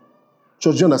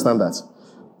 Church, do you understand that?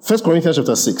 1 Corinthians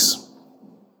chapter 6.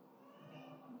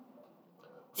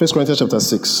 1 Corinthians chapter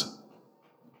 6.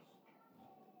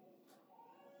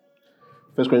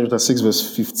 1 Corinthians chapter 6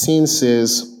 verse 15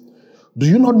 says, do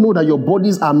you not know that your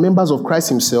bodies are members of Christ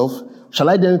himself? Shall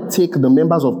I then take the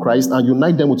members of Christ and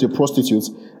unite them with a prostitute?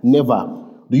 Never.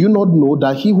 Do you not know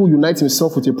that he who unites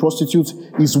himself with a prostitute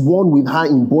is one with her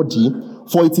in body?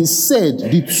 For it is said,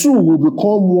 the two will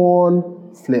become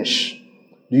one flesh.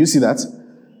 Do you see that?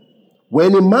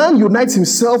 When a man unites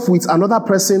himself with another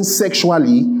person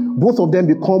sexually, both of them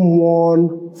become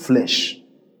one flesh.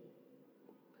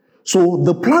 So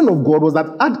the plan of God was that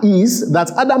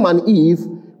Adam and Eve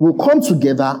will come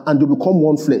together and they become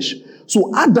one flesh.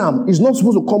 So Adam is not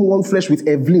supposed to come one flesh with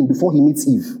Evelyn before he meets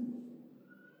Eve.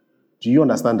 Do you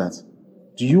understand that?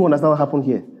 Do you understand what happened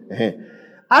here?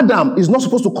 Adam is not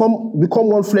supposed to become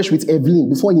one flesh with Evelyn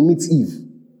before he meets Eve.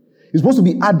 It's supposed to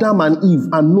be Adam and Eve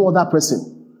and no other person.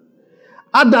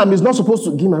 Adam is not supposed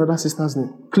to give my other sister's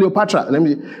name, Cleopatra.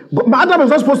 But Adam is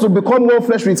not supposed to become one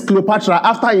flesh with Cleopatra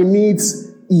after he meets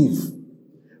Eve.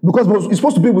 Because it's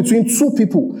supposed to be between two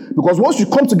people. Because once you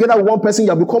come together with one person, you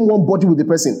have become one body with the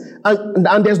person.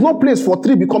 And there's no place for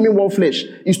three becoming one flesh.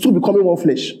 It's two becoming one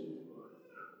flesh.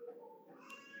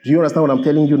 Do you understand what I'm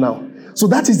telling you now? So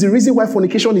that is the reason why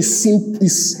fornication is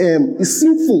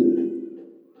sinful.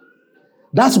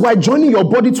 That's why joining your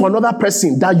body to another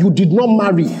person that you did not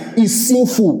marry is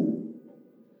sinful.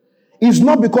 It's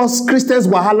not because Christians'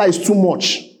 wahala is too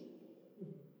much.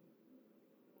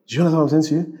 Do you understand what I'm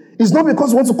saying to you? It's not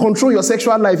because you want to control your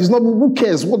sexual life. It's not, who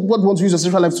cares what you want to use your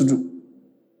sexual life to do?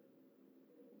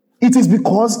 It is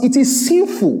because it is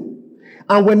sinful.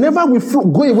 And whenever we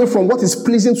go away from what is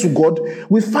pleasing to God,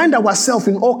 we find ourselves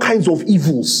in all kinds of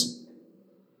evils.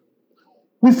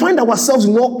 We find ourselves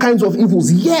in all kinds of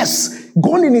evils. Yes,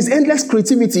 God in his endless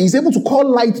creativity is able to call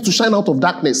light to shine out of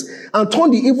darkness and turn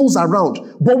the evils around.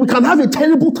 But we can have a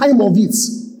terrible time of it.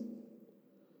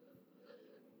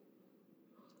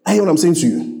 I hear what I'm saying to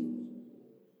you.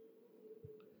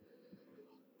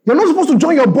 You're not supposed to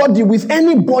join your body with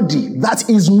anybody that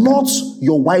is not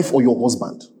your wife or your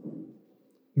husband.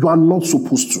 You are not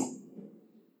supposed to.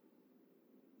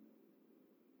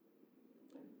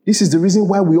 This is the reason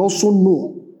why we also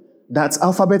know that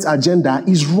alphabet agenda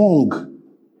is wrong.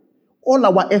 All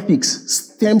our ethics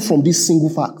stem from this single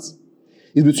fact.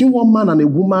 It's between one man and a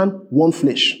woman, one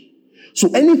flesh.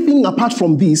 So anything apart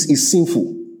from this is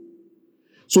sinful.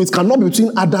 So it cannot be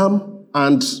between Adam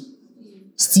and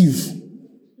Steve.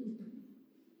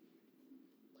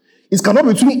 It cannot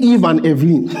be between Eve and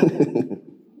Evelyn.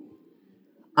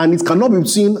 And it cannot be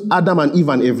between Adam and Eve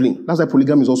and Evelyn. That's why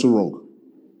polygamy is also wrong.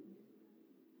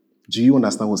 Do you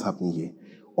understand what's happening here?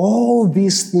 All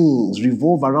these things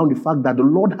revolve around the fact that the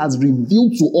Lord has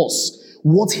revealed to us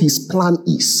what his plan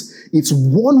is. It's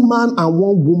one man and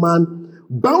one woman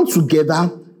bound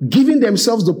together, giving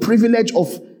themselves the privilege of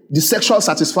the sexual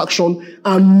satisfaction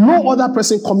and no other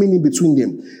person coming in between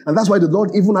them. And that's why the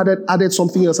Lord even added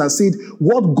something else and said,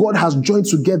 what God has joined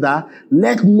together,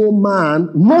 let no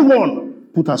one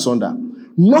put asunder.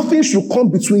 Nothing should come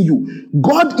between you.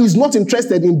 God is not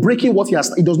interested in breaking what he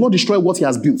does not destroy what he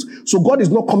has built. So God is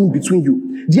not coming between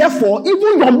you. Therefore,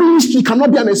 even your ministry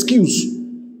cannot be an excuse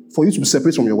for you to be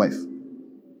separate from your wife. Do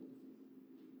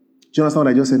you understand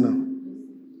what I just said now?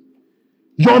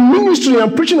 Your ministry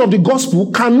and preaching of the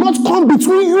gospel cannot come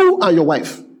between you and your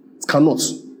wife. It cannot.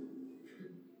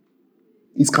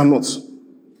 It cannot.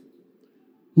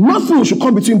 Nothing should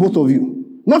come between both of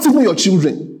you. Not even your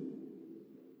children.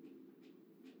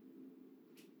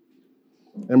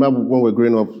 I remember when we were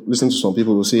growing up, listening to some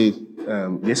people who say,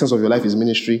 the essence of your life is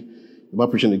ministry. About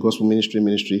preaching the gospel, ministry.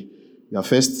 You are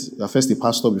first a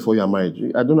pastor before you are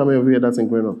married. I don't know how many of you heard that thing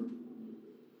growing up.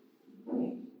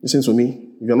 Listen to me.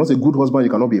 If you're not a good husband, you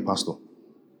cannot be a pastor. Do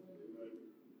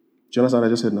you understand what I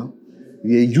just said now? If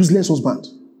you're a useless husband,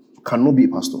 you cannot be a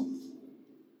pastor.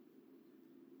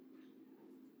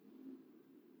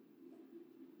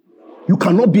 You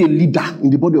cannot be a leader in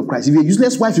the body of Christ. If you're a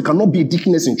useless wife, you cannot be a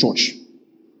deaconess in church.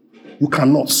 You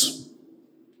cannot.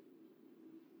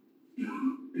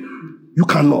 You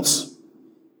cannot.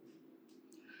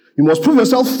 You must prove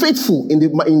yourself faithful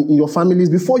in your families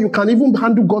before you can even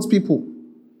handle God's people.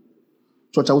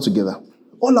 Church, are we together?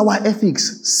 All our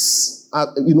ethics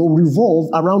revolve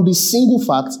around this single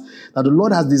fact that the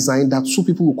Lord has designed that two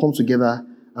people will come together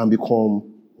and become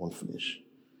one flesh.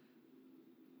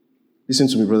 Listen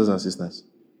to me, brothers and sisters.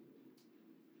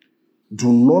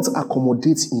 Do not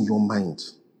accommodate in your mind.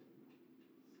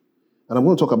 And I'm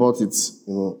going to talk about it,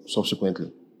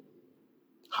 subsequently.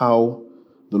 How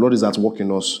the Lord is at work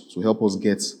in us to help us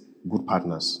get good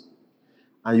partners.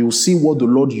 And you'll see what the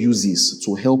Lord uses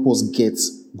to help us get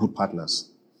good partners.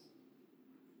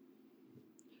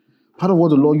 Part of what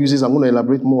the Lord uses, I'm going to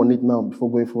elaborate more on it now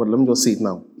before going forward. Let me just say it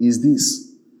now, is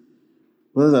this.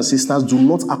 Brothers and sisters, do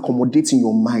not accommodate in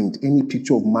your mind any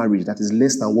picture of marriage that is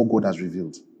less than what God has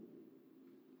revealed.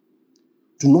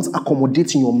 Do not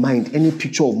accommodate in your mind any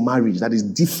picture of marriage that is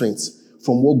different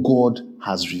from what God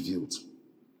has revealed.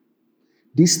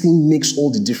 This thing makes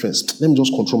all the difference. Let me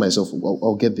just control myself.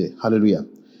 I'll get there. Hallelujah.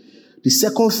 The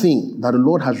second thing that the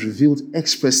Lord has revealed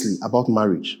expressly about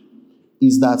marriage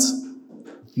is that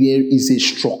there is a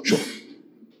structure.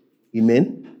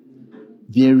 Amen?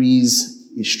 There is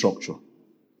a structure.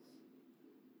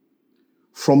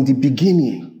 From the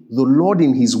beginning, the Lord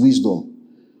in his wisdom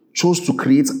chose to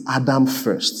create Adam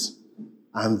first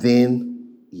and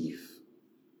then Eve.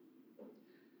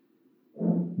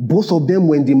 Both of them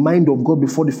were in the mind of God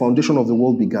before the foundation of the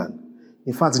world began.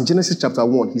 In fact, in Genesis chapter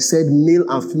 1, he said, male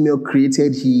and female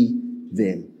created he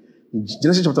them. In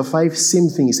Genesis chapter 5, same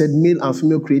thing. He said, male and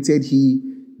female created he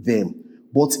them.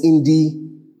 But in the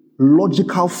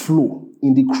logical flow,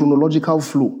 in the chronological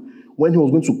flow, when he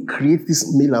was going to create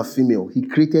this male and female, he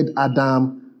created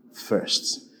Adam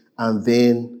first and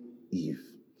then Eve.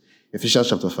 Ephesians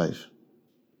chapter 5.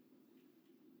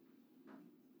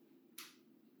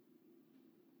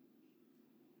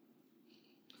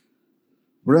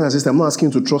 Brother and sister, I'm not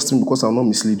asking you to trust him because I will not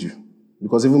mislead you.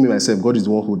 Because even me myself, God is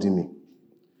the one holding me.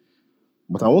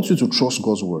 But I want you to trust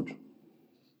God's word.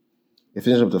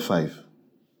 Ephesians chapter 5,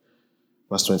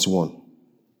 verse 21.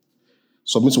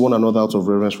 Submit to one another out of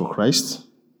reverence for Christ.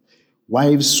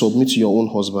 Wives, submit to your own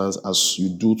husbands as you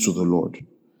do to the Lord.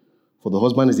 For the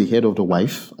husband is the head of the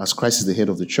wife, as Christ is the head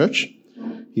of the church,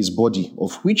 his body,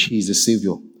 of which he is the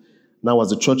Savior. Now, as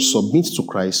the church submits to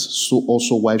Christ, so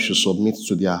also wives should submit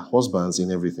to their husbands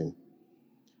in everything.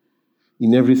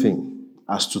 In everything,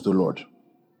 as to the Lord.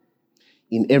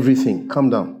 In everything.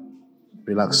 Calm down.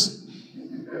 Relax.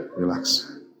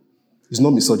 Relax. It's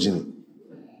not misogyny.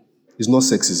 It's not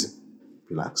sexism.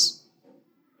 Relax.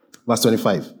 Verse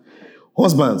 25.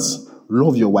 Husbands,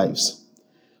 love your wives,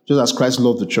 just as Christ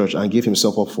loved the church and gave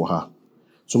himself up for her,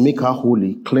 to make her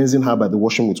holy, cleansing her by the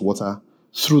washing with water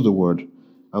through the word,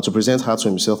 and to present her to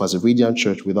himself as a radiant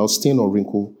church without stain or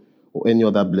wrinkle or any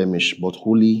other blemish, but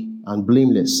holy and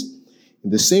blameless. In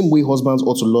the same way, husbands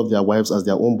ought to love their wives as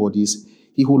their own bodies.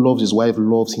 He who loves his wife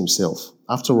loves himself.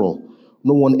 After all,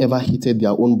 no one ever hated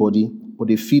their own body, but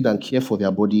they feed and care for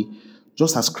their body,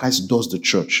 just as Christ does the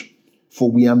church. For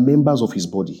we are members of his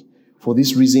body. For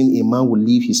this reason, a man will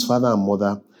leave his father and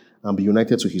mother and be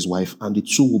united to his wife, and the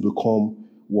two will become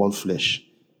one flesh.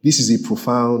 This is a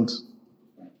profound...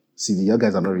 See, you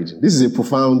guys are not reading. This is a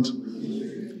profound...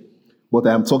 But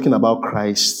I am talking about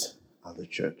Christ and the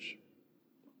church.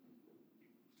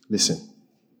 Listen.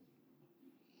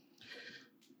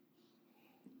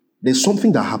 There's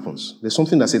something that happens. There's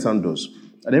something that Satan does.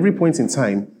 At every point in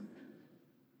time,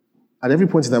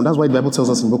 that's why the Bible tells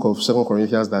us in the book of 2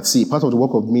 Corinthians that, see, part of the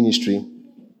work of ministry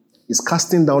is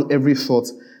casting down every thought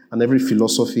and every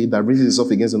philosophy that raises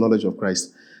itself against the knowledge of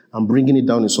Christ and bringing it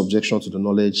down in subjection to the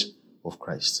knowledge of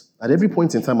Christ. At every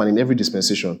point in time and in every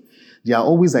dispensation, there are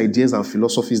always ideas and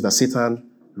philosophies that Satan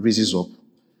raises up.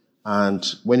 And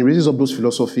when he raises up those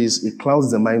philosophies, it clouds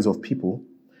the minds of people.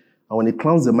 And when it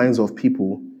clouds the minds of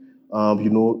people,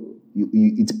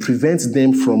 it prevents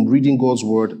them from reading God's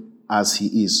word as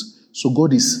he is. So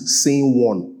God is saying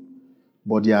one,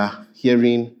 but they are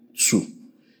hearing two.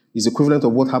 It's equivalent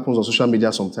of what happens on social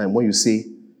media sometimes when you say,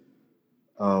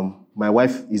 my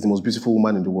wife is the most beautiful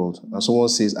woman in the world. And someone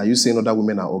says, are you saying other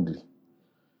women are ugly?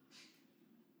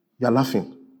 You are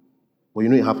laughing. But you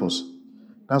know it happens.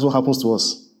 That's what happens to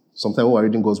us sometimes when we're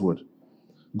reading God's word.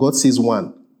 God says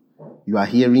one. You are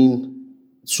hearing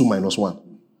 2 minus 1.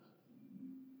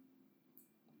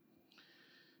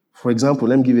 For example,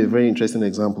 let me give you a very interesting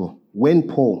example. When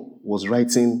Paul was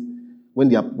writing, when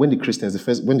the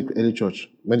Christians, when the early church,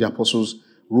 when the apostles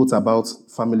wrote about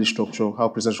family structure, how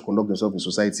Christians should conduct themselves in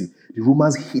society, the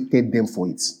Romans hated them for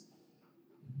it.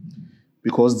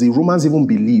 Because the Romans even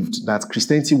believed that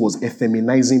Christianity was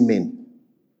effeminizing men.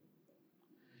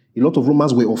 A lot of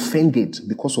Romans were offended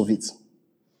because of it.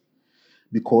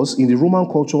 Because in the Roman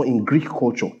culture, in Greek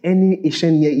culture, any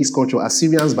ancient Near East culture,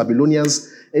 Assyrians, Babylonians,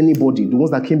 anybody, the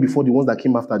ones that came before, the ones that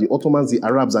came after, the Ottomans, the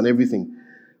Arabs and everything,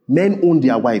 men owned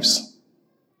their wives.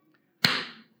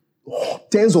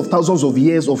 Tens of thousands of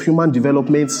years of human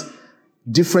development,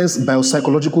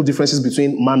 biopsychological differences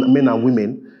between men and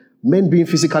women, men being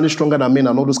physically stronger than men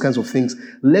and all those kinds of things,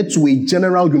 led to a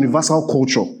general universal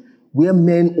culture where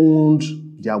men owned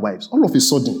their wives. All of a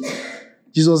sudden,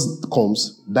 Jesus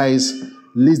comes, dies,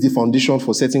 lays the foundation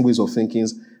for certain ways of thinking,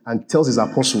 and tells his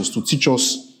apostles to teach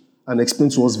us and explain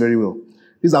to us very well.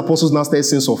 These apostles now started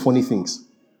saying some funny things.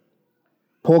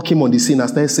 Paul came on the scene and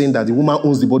started saying that the woman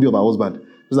owns the body of her husband.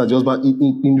 Just that the husband,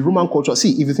 in the Roman culture,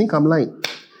 see, if you think I'm lying,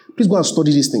 please go and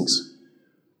study these things.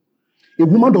 A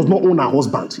woman does not own her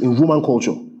husband in Roman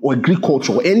culture or Greek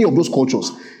culture or any of those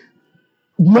cultures.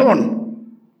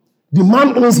 None. The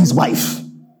man owns his wife.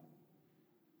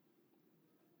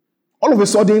 All of a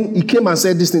sudden, he came and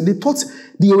said this thing.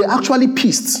 They were actually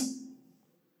pissed.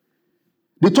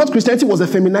 They thought Christianity was a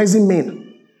feminizing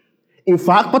men. In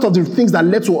fact, part of the things that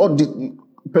led to all the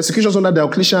persecutions under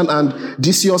Diocletian and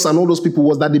Decius and all those people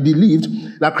was that they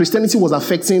believed that Christianity was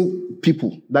affecting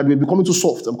people, that they were becoming too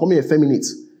soft and becoming effeminate.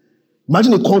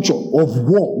 Imagine a culture of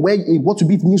war where what it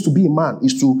means to be a man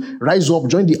is to rise up,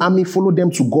 join the army, follow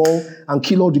them to Gaul and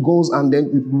kill all the Gauls, and then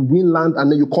you win land,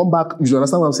 and then you come back. You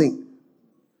understand what I'm saying?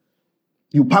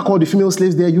 You pack all the female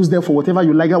slaves there, use them for whatever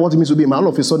you like, what it means to be a man. All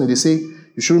of a sudden they say,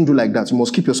 you shouldn't do like that. You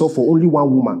must keep yourself for only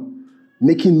one woman,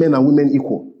 making men and women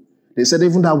equal. They said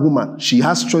even that woman, she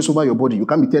has choice over your body. You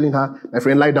can't be telling her, my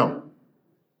friend, lie down.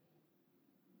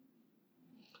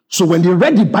 So when they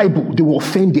read the Bible, they were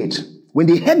offended. When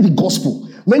they heard the gospel,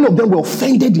 many of them were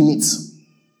offended in it.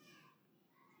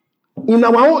 In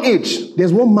our own age,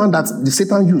 there's one man that the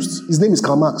Satan used. His name is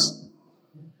Karl Marx.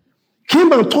 Came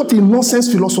and taught a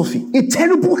nonsense philosophy. A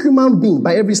terrible human being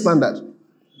by every standard.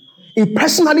 A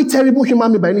personally terrible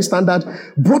human being by any standard,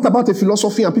 brought about a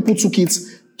philosophy and people took it,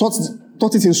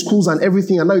 taught it in schools and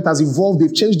everything, and now it has evolved.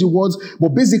 They've changed the words, but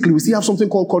basically we still have something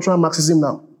called cultural Marxism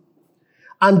now.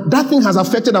 And that thing has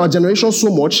affected our generation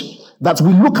so much that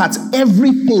we look at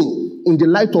everything in the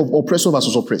light of oppressor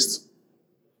versus oppressed.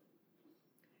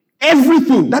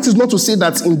 Everything. That is not to say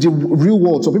that in the real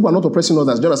world, so people are not oppressing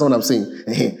others. Do you understand what I'm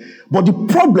saying? But the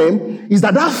problem is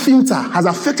that filter has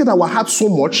affected our hearts so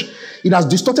much, it has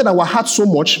distorted our hearts so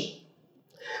much,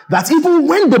 that even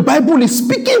when the Bible is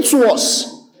speaking to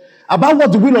us about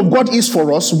what the will of God is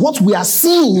for us, what we are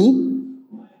seeing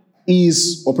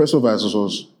is oppressor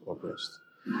versus oppressed.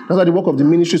 That's why the work of the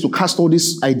ministry is to cast all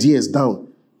these ideas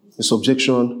down in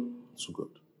subjection to God.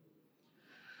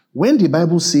 When the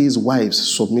Bible says,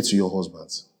 wives, submit to your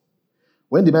husbands,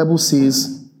 when the Bible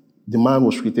says the man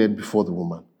was created before the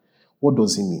woman, what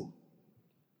does it mean?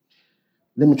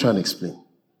 Let me try and explain.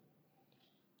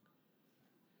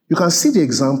 You can see the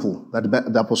example that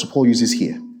the Apostle Paul uses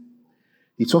here.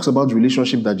 He talks about the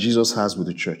relationship that Jesus has with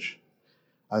the church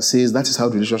and says that is how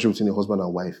the relationship between a husband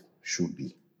and wife should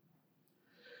be.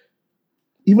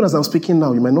 Even as I'm speaking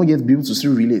now, you might not yet be able to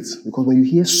still relate, because when you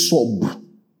hear sub,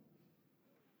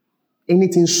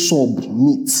 anything sub,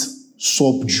 meat,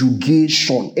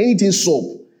 subjugation, anything sub,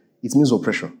 it means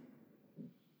oppression.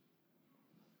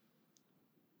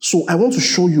 So I want to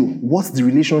show you what the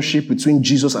relationship between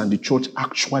Jesus and the church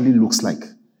actually looks like.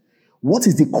 What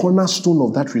is the cornerstone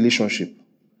of that relationship?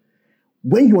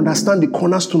 When you understand the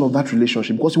cornerstone of that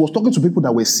relationship, because he was talking to people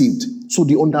that were saved, so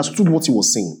they understood what he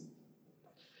was saying.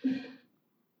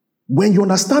 When you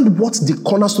understand what the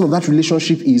cornerstone of that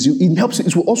relationship is,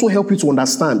 it will also help you to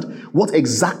understand what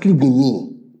exactly we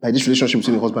mean by this relationship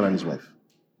between the husband and his wife.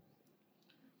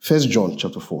 1 John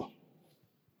chapter 4.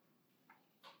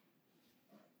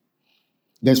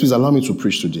 Guys, please allow me to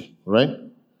preach today, all right?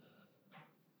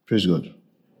 Praise God.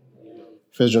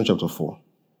 1 John chapter 4.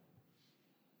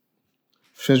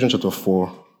 1 John chapter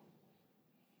 4,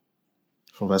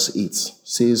 from verse 8,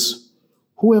 says,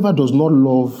 whoever does not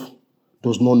love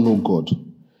does not know God,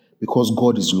 because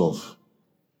God is love.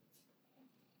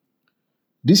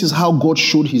 This is how God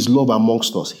showed his love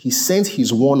amongst us. He sent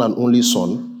his one and only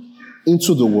Son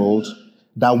into the world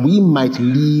that we might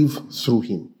live through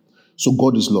him. So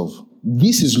God is love.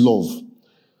 This is love.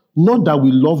 Not that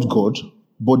we loved God,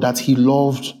 but that he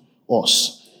loved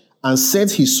us and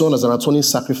sent his Son as an atoning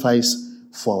sacrifice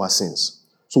for our sins.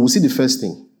 So we see the first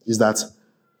thing is that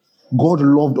God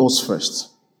loved us first.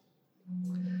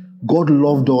 God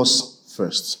loved us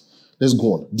first. Let's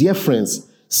go on. Dear friends,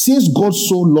 since God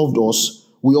so loved us,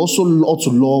 we also ought to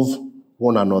love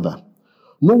one another.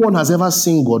 No one has ever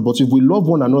seen God, but if we love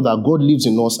one another, God lives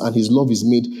in us and his love is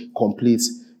made complete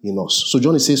in us. So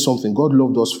John is saying something. God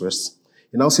loved us first.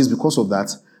 He now says because of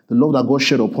that, the love that God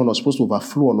shed upon us is supposed to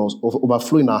overflow on us,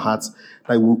 overflow in our hearts,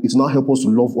 that it will now help us to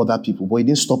love other people. But he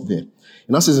didn't stop there. He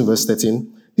now says in verse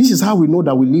 13, this is how we know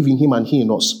that we live in him and he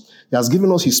in us. He has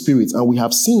given us his Spirit, and we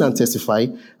have seen and testify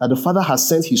that the Father has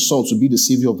sent his Son to be the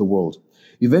Savior of the world.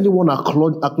 If anyone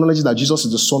acknowledges that Jesus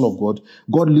is the Son of God,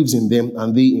 God lives in them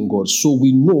and they in God. So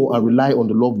we know and rely on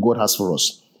the love God has for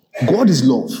us. God is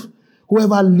love.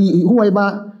 Whoever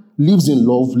lives in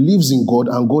love lives in God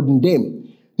and God in them.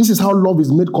 This is how love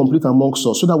is made complete amongst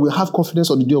us, so that we have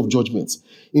confidence on the day of judgment.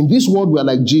 In this world, we are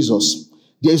like Jesus.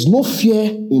 There is no fear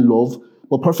in love,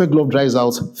 but perfect love drives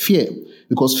out fear,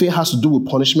 because fear has to do with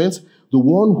punishment. The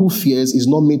one who fears is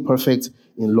not made perfect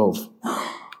in love.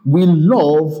 We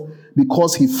love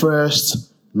because he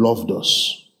first loved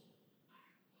us.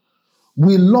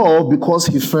 We love because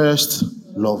he first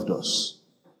loved us.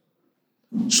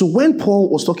 So when Paul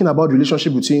was talking about the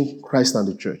relationship between Christ and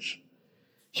the church,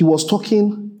 he was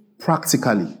talking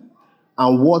practically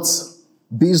and what,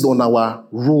 based on our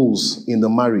roles in the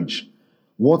marriage,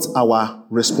 what our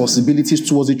responsibilities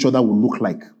towards each other will look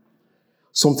like.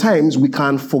 Sometimes we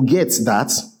can forget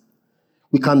that.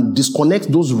 We can disconnect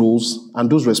those roles and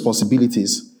those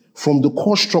responsibilities from the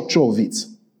core structure of it.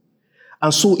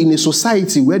 And so in a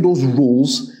society where those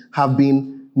roles have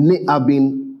been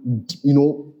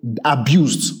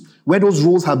abused, where those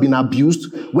roles have been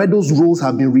abused, where those roles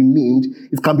have been renamed,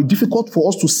 it can be difficult for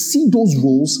us to see those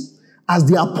roles as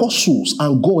the apostles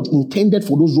and God intended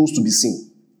for those roles to be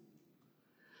seen.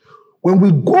 When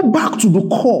we go back to the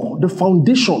core, the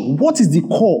foundation, what is the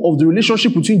core of the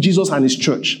relationship between Jesus and his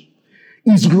church?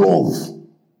 Is love.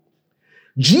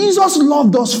 Jesus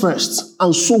loved us first,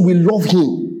 and so we love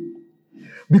him.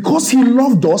 Because he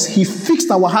loved us, he fixed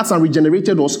our hearts and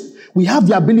regenerated us. We have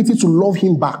the ability to love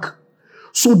him back.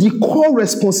 So the core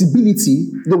responsibility,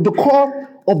 the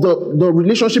core of the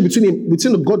relationship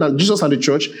between God and Jesus and the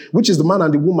church, which is the man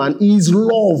and the woman, is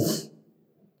love.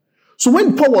 So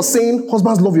when Paul was saying,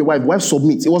 husbands love your wife, wives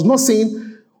submit, it was not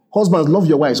saying, husbands love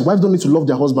your wives, wives don't need to love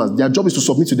their husbands. Their job is to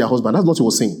submit to their husband. That's not what he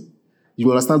was saying. You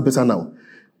understand better now.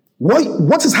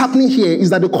 What is happening here is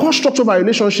that the core structure of our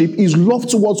relationship is love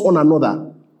towards one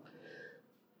another.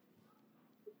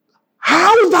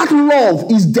 How that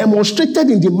love is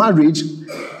demonstrated in the marriage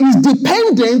is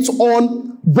dependent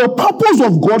on the purpose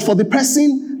of God for the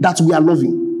person that we are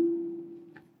loving.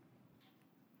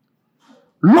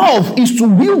 Love is to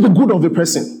will the good of the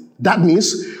person. That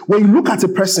means when you look at a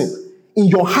person, in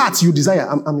your heart you desire,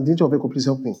 I'm in danger of echo, please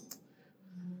help me.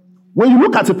 When you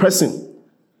look at a person,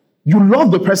 you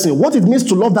love the person. What it means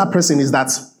to love that person is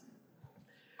that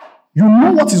you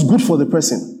know what is good for the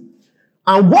person.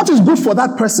 And what is good for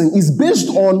that person is based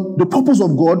on the purpose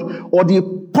of God or the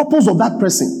purpose of that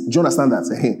person. Do you understand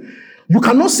that? You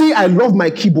cannot say, I love my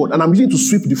keyboard and I'm using it to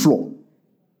sweep the floor.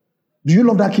 Do you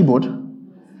love that keyboard?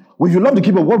 When you love the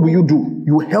keyboard, what will you do?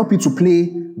 You will help it to play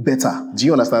better. Do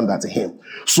you understand that?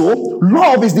 So,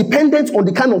 love is dependent on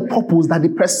the kind of purpose that the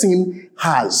person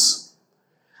has.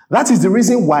 That is the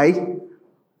reason why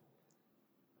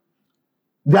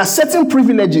there are certain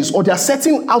privileges or there are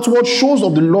certain outward shows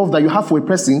of the love that you have for a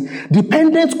person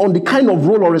dependent on the kind of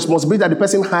role or responsibility that the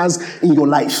person has in your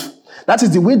life. That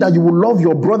is the way that you will love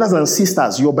your brothers and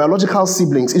sisters, your biological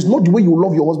siblings. It's not the way you will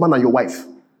love your husband and your wife.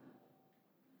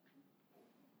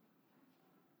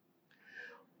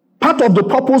 Part of the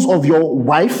purpose of your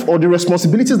wife or the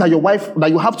responsibilities that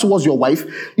you have towards your wife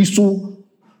is to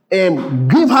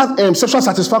give her sexual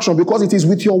satisfaction, because it is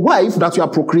with your wife that you are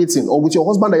procreating or with your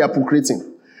husband that you are procreating.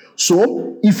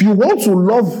 So, if you want to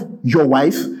love your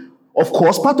wife, of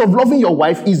course, part of loving your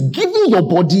wife is giving your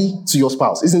body to your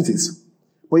spouse, isn't it?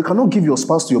 But you cannot give your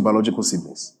spouse to your biological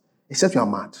siblings, except you are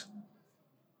mad.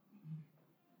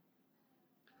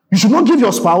 You should not give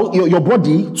your spouse, your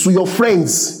body to your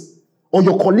friends or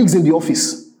your colleagues in the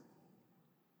office.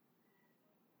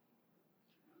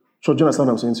 So, do you understand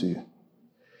what I'm saying to you?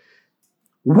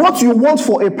 What you want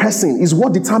for a person is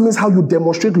what determines how you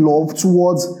demonstrate love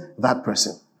towards that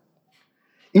person.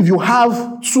 If you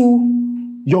have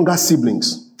two younger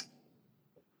siblings,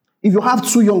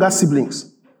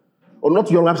 or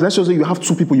not younger, let's just say you have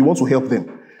two people, you want to help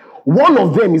them. One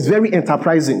of them is very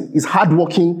enterprising, is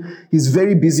hardworking, he's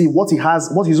very busy. What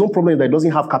his own problem is that he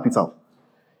doesn't have capital.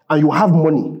 And you have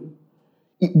money.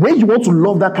 When you want to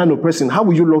love that kind of person, how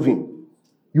will you love him?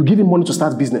 You give him money to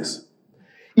start business.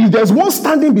 If there's one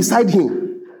standing beside him,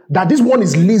 that this one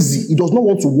is lazy, he does not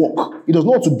want to work, he does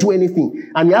not want to do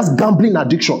anything, and he has gambling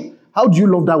addiction, how do you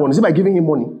love that one? Is it by giving him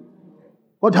money?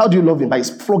 How do you love him? By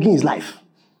flogging his life.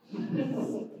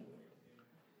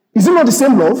 Is it not the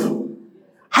same love?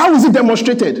 How is it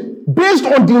demonstrated? Based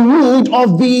on the need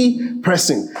of the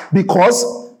person.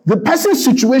 Because the person's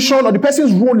situation or the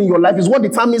person's role in your life is what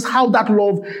determines how that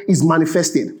love is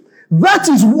manifested. That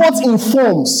is what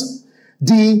informs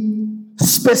the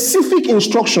specific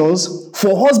instructions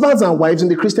for husbands and wives in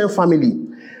the Christian family.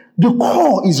 The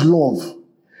core is love.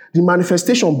 The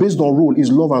manifestation based on role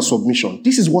is love and submission.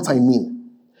 This is what I mean.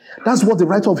 That's what the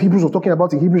writer of Hebrews was talking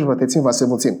about in Hebrews chapter 13 verse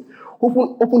 17.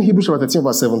 Open Hebrews chapter 13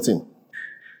 verse 17.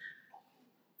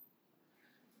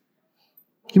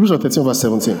 Hebrews 13 verse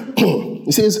 17.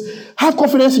 It says, have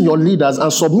confidence in your leaders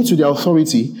and submit to their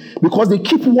authority because they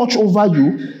keep watch over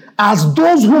you as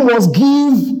those who must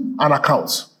give an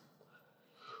account.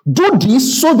 Do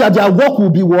this so that their work will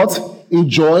be what? A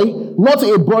joy, not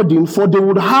a burden, for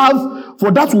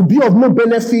that will be of no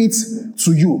benefit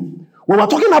to you. When we're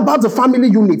talking about the family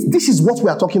unit, this is what we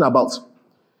are talking about.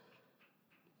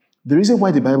 The reason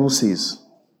why the Bible says,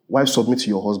 wife, submit to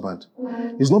your husband,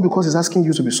 is not because it's asking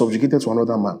you to be subjugated to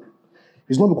another man.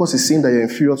 It's not because it's saying that you're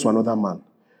inferior to another man.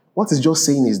 What it's just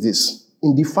saying is this.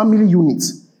 In the family unit,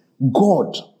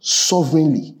 God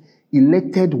sovereignly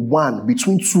elected one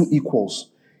between two equals.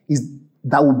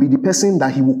 That will be the person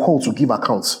that he will call to give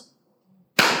account.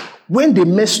 When they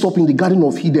messed up in the Garden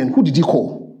of Eden, who did he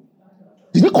call?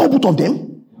 Did he call both of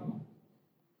them?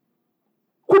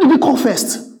 Who did he call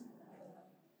first?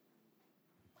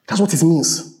 That's what it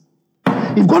means.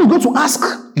 If God is going to ask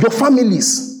your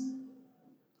families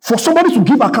for somebody to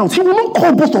give account, he will not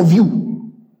call both of you.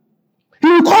 He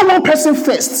will call one person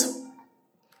first.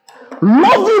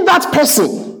 Loving that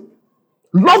person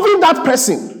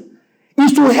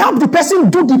is to help the person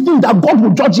do the thing that God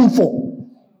will judge him for.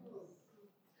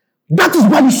 That is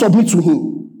why you submit to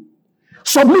him.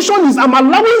 Submission is, I'm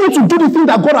allowing you to do the thing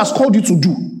that God has called you to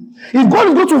do. If God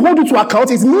is going to hold you to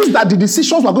account, it means that the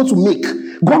decisions we are going to make,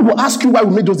 God will ask you why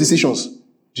we made those decisions.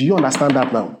 Do you understand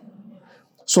that now?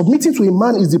 Submitting to a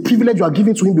man is the privilege you are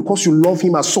giving to him because you love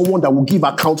him as someone that will give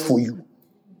account for you.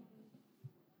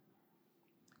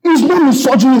 It's not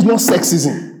misogyny, it's not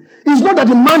sexism. It's not that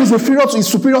the man is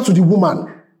superior to the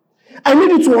woman. I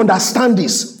need you to understand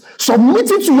this.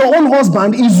 Submitting to your own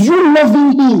husband is you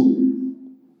loving him.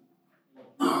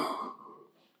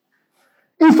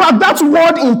 In fact, that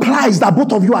word implies that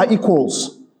both of you are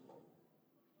equals.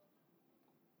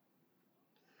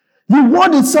 The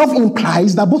word itself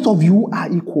implies that both of you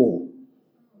are equal.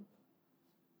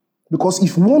 Because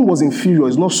if one was inferior,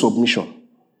 it's not submission.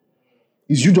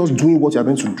 It's you just doing what you're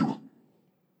going to do.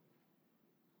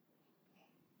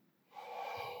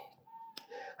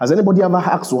 Has anybody ever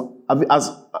asked,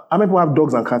 how many people have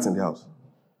dogs and cats in the house?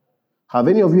 Have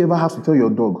any of you ever had to tell your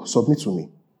dog, submit to me?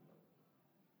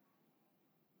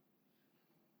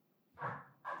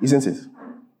 Isn't it?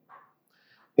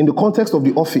 In the context of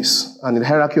the office and in the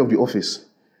hierarchy of the office,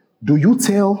 do you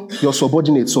tell your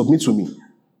subordinates, submit to me?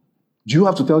 Do you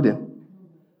have to tell them?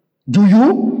 Do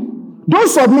you? Don't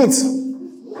submit.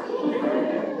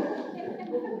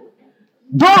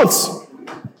 Don't.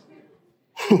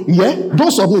 Yeah?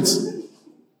 Don't submit.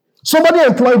 Somebody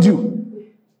employed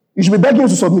you. You should be begging you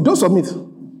to submit. Don't submit.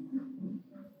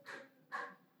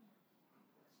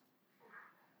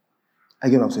 I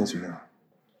get what I'm saying to you now.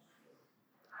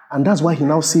 And that's why he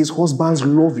now says, husbands,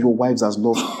 love your wives as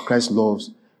Christ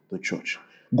loves the church.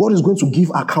 God is going to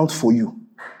give account for you.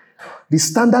 The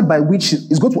standard by which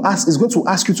he's going to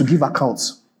ask you to give account.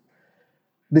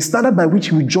 The standard by which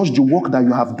he will judge the work that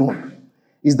you have done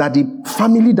is that the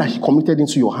family that he committed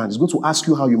into your hands is going to ask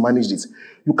you how you managed it.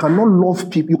 You cannot love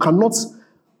people. You cannot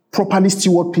properly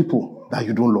steward people that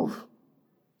you don't love.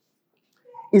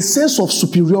 A sense of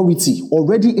superiority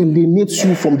already alienates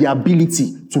you from the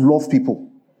ability to love people.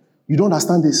 You don't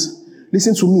understand this?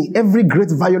 Listen to me. Every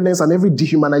great violence and every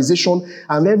dehumanization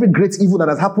and every great evil that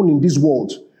has happened in this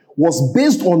world was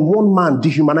based on one man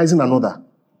dehumanizing another.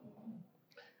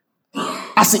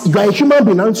 As you are a human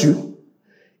being, aren't you?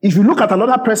 If you look at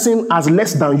another person as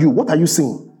less than you, what are you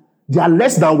saying? They are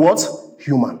less than what?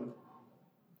 Human.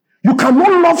 You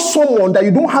cannot love someone that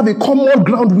you don't have a common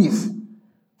ground with.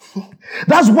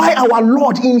 That's why our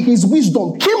Lord, in his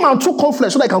wisdom, came and took on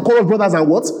flesh so that he can call us brothers and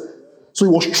what? So he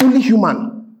was truly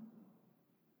human.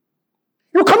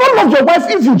 You cannot love your wife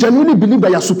if you genuinely believe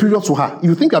that you are superior to her. If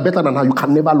you think you are better than her, you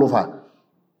can never love her.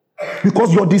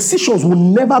 Because your decisions will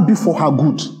never be for her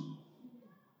good.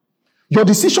 Your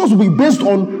decisions will be based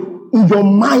on, in your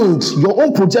mind, your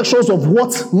own projections of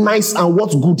what nice and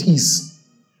what good is.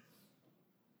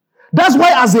 That's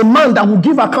why as a man that will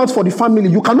give account for the family,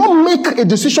 you cannot make a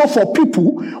decision for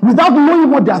people without knowing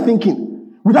what they are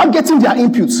thinking, without getting their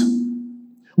input.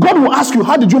 God will ask you,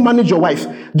 how did you manage your wife?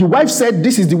 The wife said,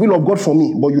 this is the will of God for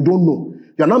me, but you don't know.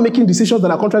 You are not making decisions that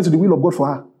are contrary to the will of God for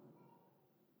her.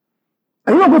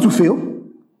 Are you not going to fail?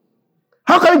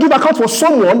 How can you give account for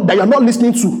someone that you are not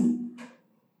listening to?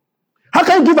 How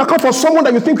can you give account for someone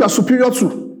that you think you are superior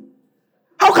to?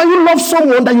 How can you love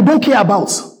someone that you don't care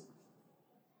about?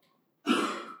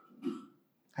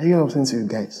 Are you understanding to you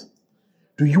guys?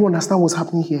 Do you understand what's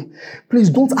happening here? Please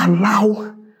don't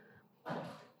allow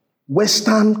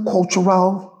Western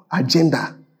cultural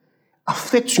agenda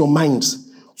affect your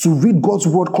minds to read God's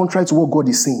word contrary to what God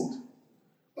is saying.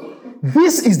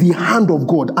 This is the hand of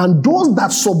God, and those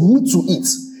that submit to it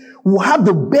will have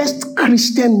the best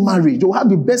Christian marriage. They will have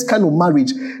the best kind of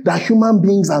marriage that human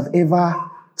beings have ever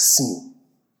seen.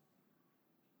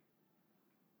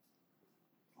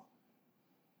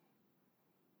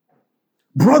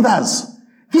 Brothers,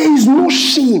 there is no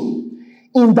shame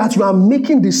in that you are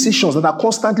making decisions that are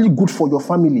constantly good for your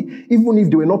family, even if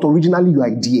they were not originally your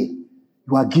idea.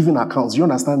 You are giving accounts. You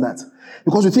understand that?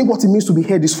 Because you think what it means to be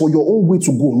head is for your own way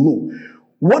to go. No.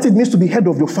 What it means to be head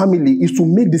of your family is to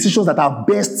make decisions that are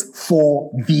best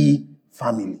for the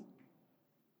family.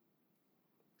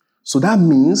 So that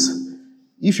means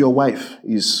if your wife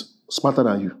is smarter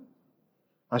than you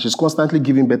and she's constantly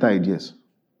giving better ideas,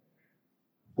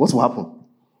 what will happen?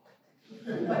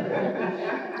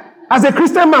 As a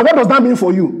Christian man, what does that mean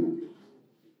for you?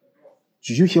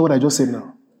 Did you hear what I just said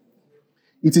now?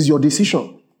 It is your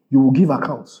decision. You will give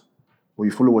accounts, but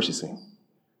you follow what she's saying.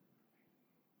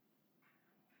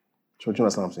 Church, you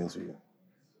understand what I'm saying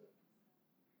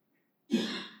to you?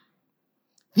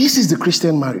 This is the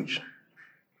Christian marriage.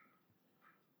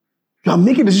 You are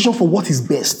making a decision for what is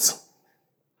best.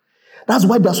 That's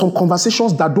why there are some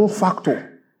conversations that don't factor.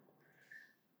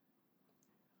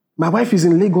 My wife is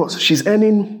in Lagos. She's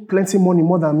earning plenty money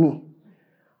more than me.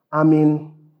 I'm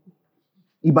in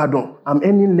Ibadan. I'm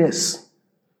earning less.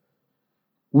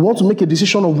 We want to make a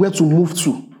decision of where to move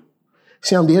to.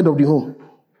 See, I'm the head of the home.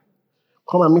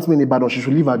 Come and meet me in Ibadan. She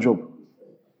should leave her job.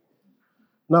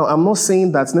 Now, I'm not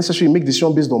saying that necessarily make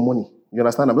decision based on money. You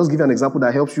understand? I'm just giving an example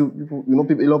that helps you. A lot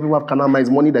of people have carnal minds.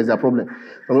 Money, that's their problem.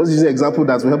 I'm just using an example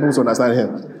that will help people to understand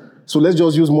here. So let's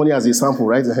just use money as a sample,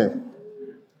 right?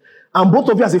 And both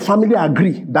of you as a family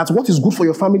agree that what is good for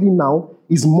your family now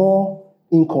is more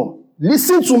income.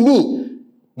 Listen to me.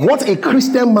 What a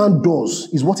Christian man does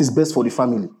is what is best for the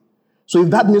family. So if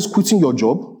that means quitting your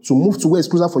job to move to where it's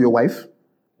closer for your wife,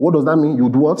 what does that mean? You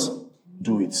do what?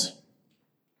 Do it.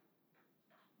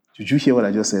 Did you hear what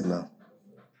I just said now?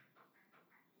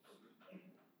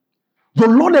 The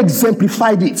Lord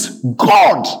exemplified it.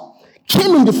 God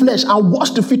came in the flesh and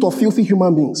washed the feet of filthy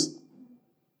human beings.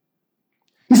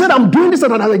 He said, I'm doing this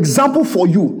as an example for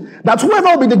you, that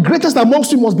whoever will be the greatest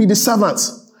amongst you must be the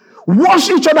servants. Wash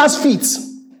each other's feet.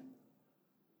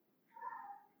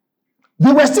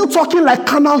 They were still talking like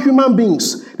carnal human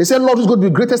beings. They said, Lord is going to be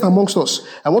the greatest amongst us.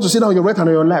 I want to sit down on your right hand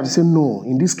on your left. They said, no,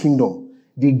 in this kingdom,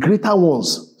 the greater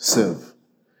ones serve.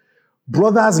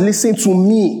 Brothers, listen to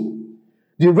me.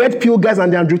 The red pill guys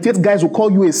and the Andrew Tate guys will call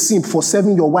you a simp for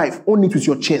serving your wife. Own it with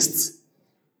your chest.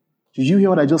 Did you hear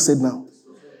what I just said now?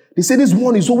 They say this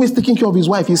one is always taking care of his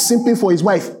wife. He's simping for his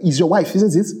wife. He's your wife,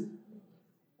 isn't it?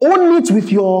 Own it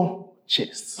with your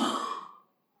chest.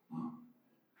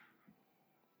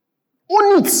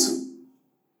 Own it.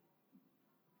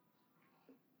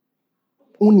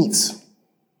 Own it.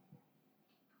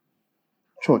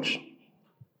 Church,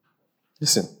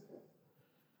 listen.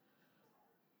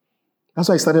 That's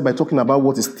why I started by talking about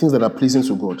what is things that are pleasing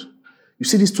to God. You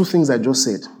see these two things I just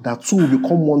said, that two will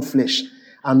become one flesh,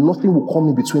 and nothing will come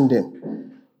in between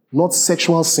them. Not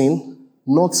sexual sin,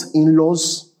 not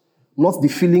in-laws, not the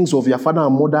feelings of your father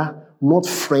and mother, not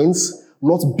friends,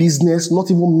 not business, not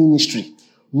even ministry.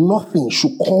 Nothing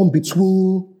should come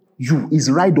between you. It's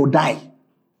ride or die.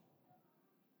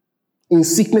 In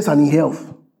sickness and in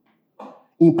health.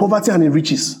 In poverty and in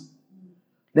riches.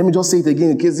 Let me just say it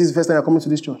again in case this is the first time you're coming to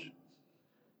this church.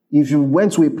 If you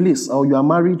went to a place, or you are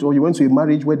married, or you went to a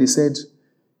marriage where they said,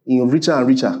 in richer and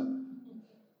richer,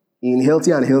 in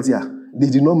healthier and healthier, they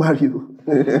did not marry you.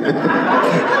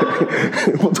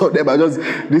 Both of them are just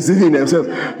deceiving themselves.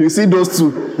 You see those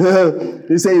two.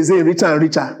 You say richer and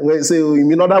richer. So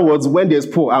in other words, when there's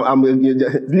poor,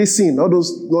 listen, all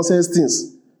those nonsense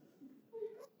things.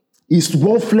 It's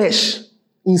one flesh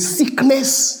in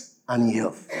sickness and in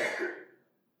health.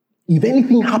 If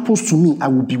anything happens to me, I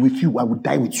will be with you. I will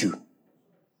die with you.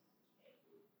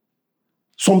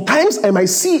 Sometimes I might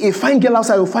see a fine girl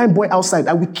outside or a fine boy outside.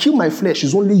 I will kill my flesh.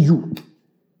 It's only you.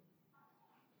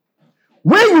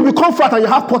 When you become fat and you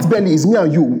have pot belly, it's me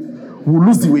and you who will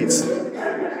lose the weight.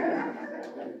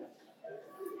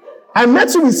 I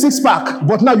met you with 6-pack,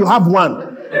 but now you have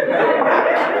one.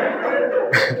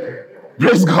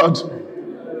 Praise God.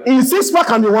 In 6-pack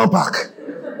and in 1-pack.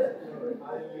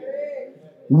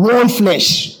 One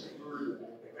flesh.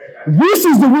 This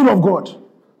is the will of God.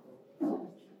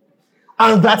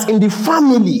 And that in the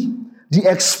family, the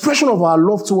expression of our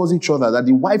love towards each other, that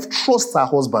the wife trusts her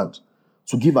husband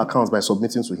to give accounts by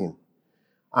submitting to him.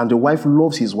 And the wife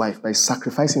loves his wife by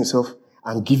sacrificing himself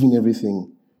and giving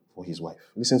everything for his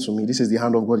wife. Listen to me, this is the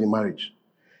hand of God in marriage.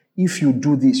 If you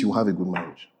do this, you have a good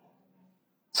marriage.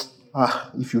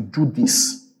 if you do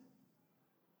this,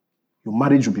 your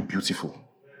marriage will be beautiful.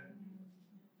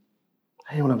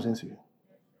 I hear what I'm saying to you.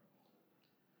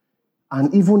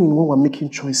 And even in when we're making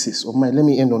choices of mine, let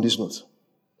me end on this note.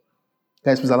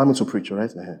 Guys, please allow me to preach, all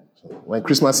right? So we're in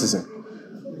Christmas season.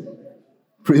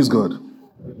 Praise God.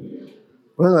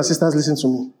 Brothers and sisters, listen to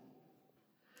me.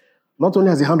 Not only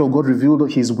has the hand of God revealed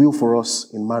his will for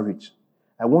us in marriage,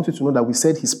 I want you to know that we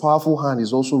said his powerful hand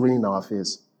is also reigning in our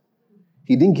affairs.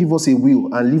 He didn't give us a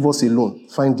will and leave us alone.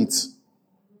 Find it.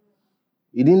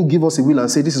 He didn't give us a will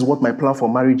and say, this is what my plan for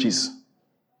marriage is.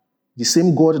 The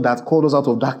same God that called us out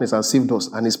of darkness and saved us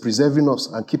and is preserving us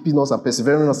and keeping us and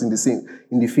persevering us in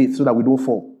the faith so that we don't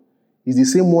fall. He's the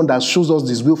same one that shows us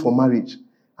this will for marriage.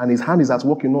 And his hand is at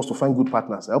work in us to find good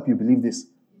partners. I hope you believe this.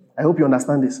 I hope you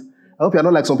understand this. I hope you're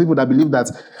not like some people that believe that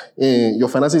your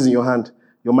finances is in your hand,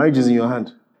 your marriage is in your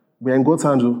hand. We're in God's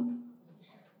hand.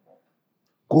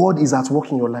 God is at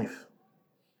work in your life.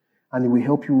 And he will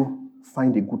help you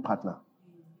find a good partner.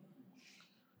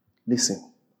 Listen.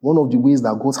 One of the ways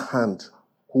that God's hand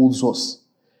holds us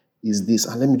is this.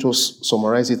 And let me just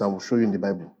summarize it and we'll show you in the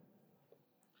Bible.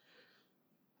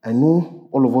 I know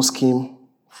all of us came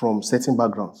from certain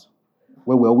backgrounds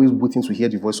where we're always waiting to hear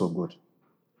the voice of God.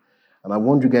 And I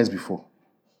warned you guys before.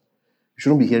 You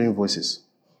shouldn't be hearing voices.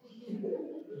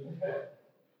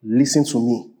 Listen to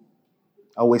me.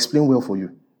 I will explain well for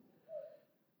you.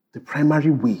 The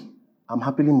primary way, I'm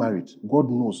happily married.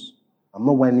 God knows. I'm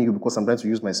not whining you because I'm trying to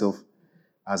use myself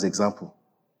as example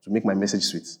to make my message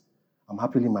sweet. I'm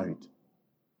happily married.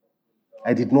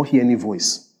 I did not hear any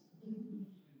voice.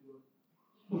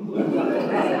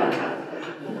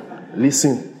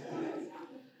 Listen.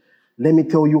 Let me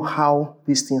tell you how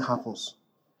this thing happens.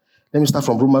 Let me start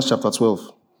from Romans chapter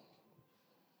 12.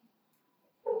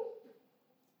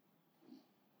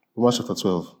 Romans chapter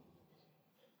 12.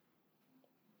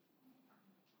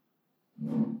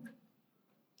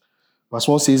 Verse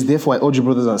 1 says, therefore I urge you,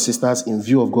 brothers and sisters, in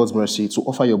view of God's mercy, to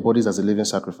offer your bodies as a living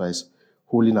sacrifice,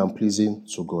 holy and pleasing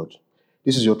to God.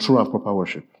 This is your true and proper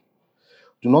worship.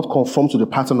 Do not conform to the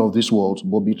pattern of this world,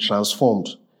 but be transformed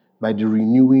by the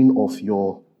renewing of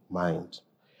your mind.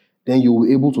 Then you will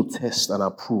be able to test and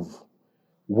approve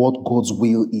what God's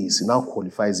will is. He now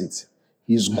qualifies it.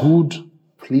 His good,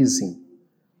 pleasing,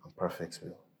 and perfect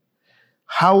will.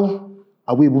 How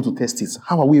are we able to test it?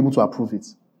 How are we able to approve it?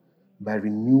 By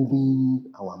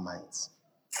renewing our minds.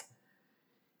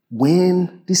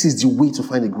 This is the way to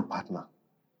find a good partner.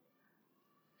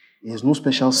 There's no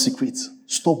special secret.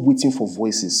 Stop waiting for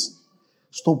voices.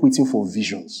 Stop waiting for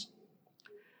visions.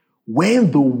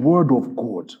 When the word of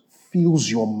God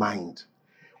fills your mind,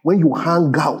 when you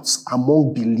hang out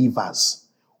among believers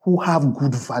who have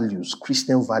good values,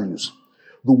 Christian values,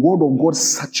 the word of God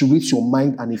saturates your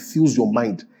mind and it fills your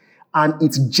mind. And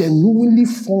it genuinely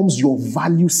forms your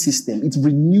value system. It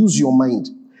renews your mind.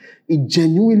 It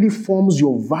genuinely forms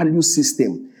your value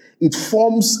system. It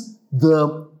forms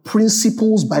the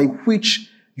principles by which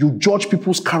you judge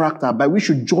people's character, by which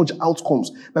you judge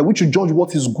outcomes, by which you judge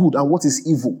what is good and what is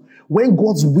evil. When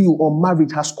God's will on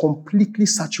marriage has completely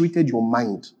saturated your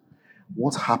mind,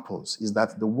 what happens is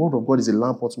that the word of God is a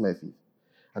lamp unto my feet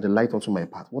and a light unto my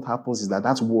path. What happens is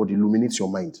that word illuminates your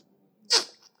mind.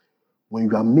 When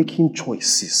you are making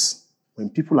choices, when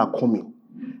people are coming,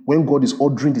 when God is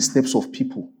ordering the steps of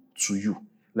people to you,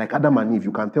 like Adam and Eve,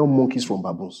 you can tell monkeys from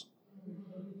baboons.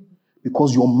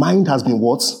 Because your mind has been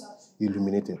what?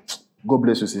 Illuminated. God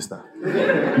bless you, sister.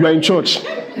 You are in church.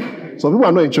 Some people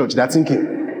are not in church. They are thinking.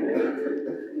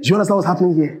 Do you understand what's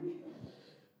happening here?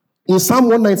 In Psalm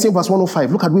 119, verse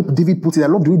 105, look at the way David puts it. I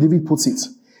love the way David puts it.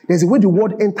 There's a way the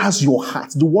word enters your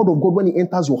heart. The word of God, when it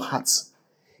enters your heart,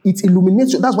 it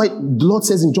illuminates you. That's why the Lord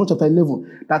says in John chapter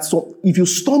 11 that if you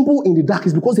stumble in the dark,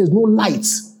 it's because there's no light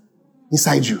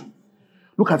inside you.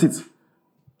 Look at it.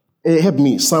 Help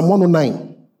me. Psalm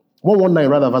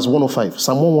 119 verse 105.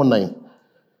 Psalm 119.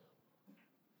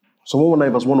 Psalm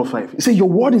 119 verse 105. It says, your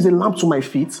word is a lamp to my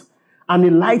feet and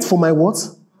a light for my what?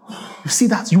 You see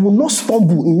that? You will not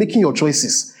stumble in making your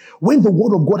choices when the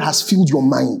word of God has filled your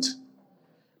mind.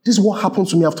 This is what happened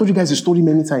to me. I've told you guys the story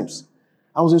many times.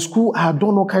 I was in school. I had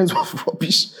done all kinds of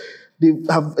rubbish. They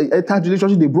have entered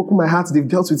relationship. They've broken my heart. They've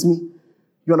dealt with me.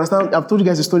 You understand? I've told you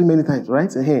guys the story many times,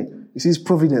 right? You see, it's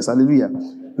providence. Hallelujah.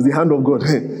 It's the hand of God.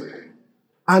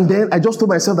 And then I just told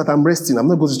myself that I'm resting. I'm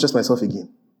not going to stress myself again.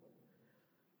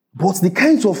 But the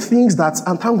kinds of things that,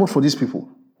 and thank God for these people,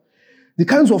 the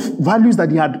kinds of values that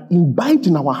they had imbibed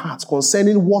in our hearts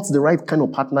concerning what the right kind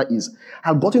of partner is,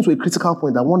 had gotten to a critical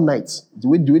point that one night, the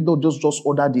way God just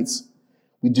ordered it,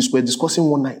 we were discussing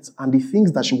one night, and the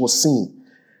things that she was saying,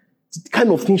 The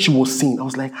kind of thing she was saying, I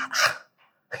was like,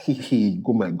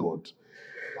 oh my God.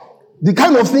 The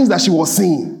kind of things that she was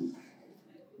saying.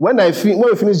 When we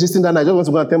finished this thing that night, I just want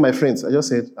to go and tell my friends. I just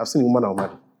said, I've seen a woman I'll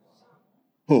marry.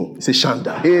 It's a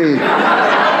Shanda. Hey.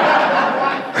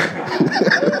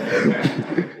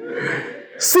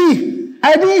 See,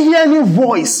 I didn't hear any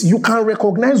voice. You can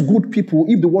recognize good people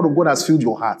if the word of God has filled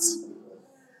your heart.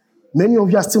 Many of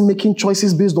you are still making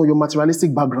choices based on your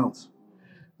materialistic background.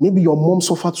 Maybe your mom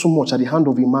suffered so much at the hand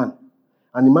of a man,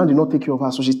 and the man did not take care of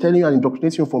her. So she's telling you and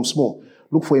indoctrinating you from small.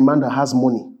 Look for a man that has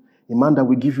money, a man that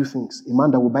will give you things, a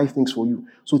man that will buy things for you.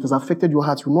 So it has affected your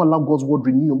heart. You will not allow God's word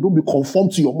renew you. Don't be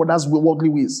conformed to your mother's worldly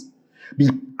ways. Be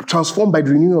transformed by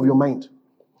the renewing of your mind.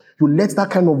 You let that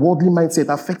kind of worldly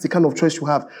mindset affect the kind of choice you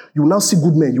have. You will now see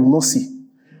good men, you will not see.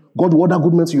 God will order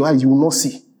good men to your eyes, you will not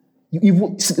see.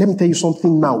 Let me tell you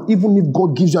something now. Even if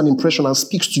God gives you an impression and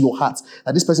speaks to your heart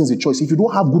that this person is a choice, if you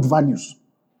don't have good values,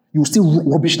 you will still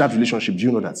rubbish that relationship. Do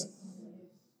you know that?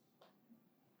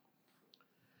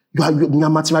 You are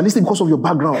materialistic because of your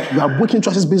background. You are making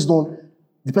choices based on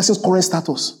the person's current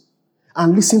status.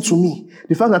 And listen to me.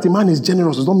 The fact that a man is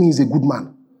generous does not mean he's a good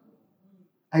man.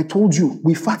 I told you,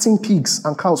 we fatten pigs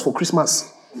and cows for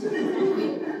Christmas.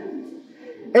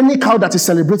 Any cow that is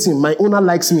celebrating, my owner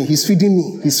likes me. He's feeding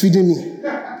me. He's feeding me.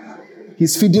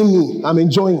 He's feeding me. I'm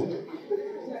enjoying.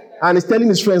 And he's telling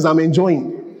his friends, I'm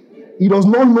enjoying. He does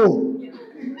not know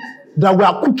that we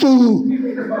are cooking him.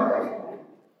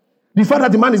 The fact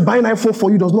that the man is buying iPhone for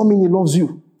you does not mean he loves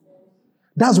you.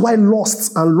 That's why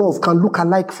lust and love can look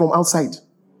alike from outside.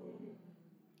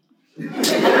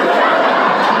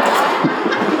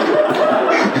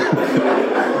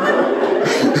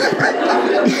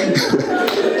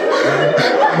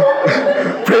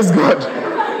 Praise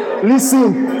God.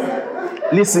 Listen.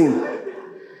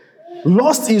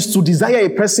 Lust is to desire a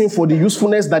person for the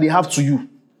usefulness that they have to you.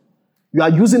 You are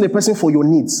using a person for your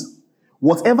needs.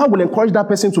 Whatever will encourage that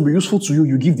person to be useful to you,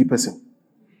 you give the person. Do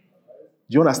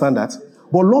you understand that?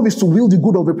 But love is to will the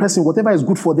good of a person, whatever is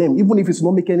good for them, even if it's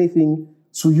not making anything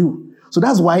to you. So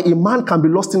that's why a man can be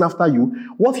lusting after you.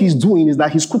 What he's doing is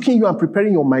that he's cooking you and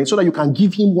preparing your mind so that you can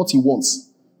give him what he wants.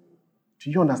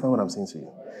 Do you understand what I'm saying to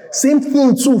you? Same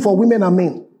thing too for women and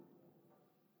men.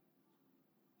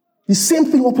 The same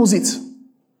thing opposite.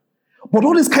 But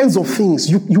all these kinds of things,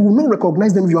 you will not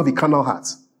recognize them if you have a carnal heart.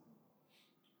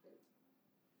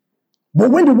 But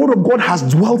when the word of God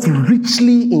has dwelt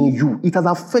richly in you, it has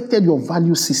affected your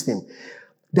value system.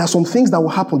 There are some things that will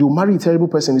happen. You will marry a terrible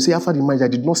person. You say, after the marriage, I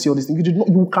did not see all these things.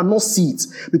 You cannot see it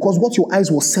because what your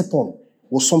eyes were set on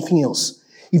was something else.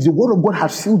 If the word of God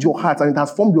has filled your heart and it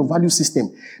has formed your value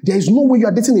system, there is no way you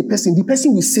are dating a person. The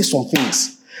person will say some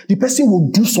things. The person will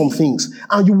do some things.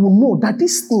 And you will know that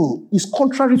this thing is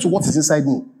contrary to what is inside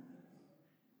me.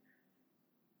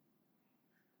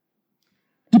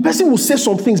 The person will say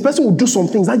some things, the person will do some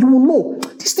things, and you will know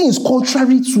this thing is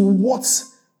contrary to what?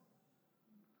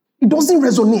 It doesn't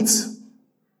resonate.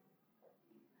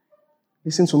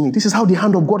 Listen to me. This is how the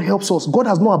hand of God helps us. God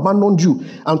has not abandoned you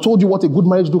and told you what a good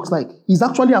marriage looks like. He's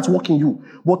actually at work in you.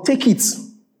 But take it.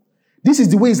 This is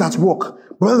the way it's at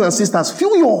work. Brothers and sisters,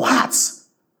 fill your hearts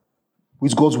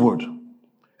with God's word.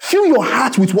 Fill your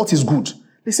heart with what is good.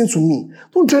 Listen to me.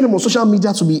 Don't join them on social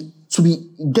media to be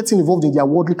getting involved in their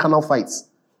worldly carnal fights.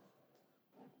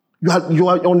 You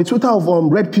are on the Twitter of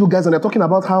Red Pill guys, and they're talking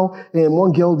about how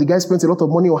one girl, the guy spent a lot of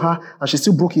money on her, and she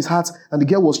still broke his heart, and the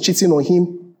girl was cheating on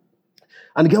him.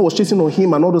 And the girl was cheating on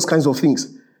him and all those kinds of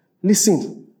things.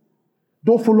 Listen,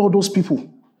 don't follow those people.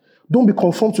 Don't be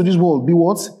conformed to this world. Be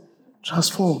what?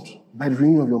 Transformed by the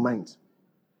renewing of your mind.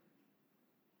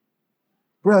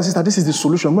 Brother and sister, this is the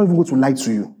solution. I'm not even going to lie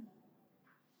to you.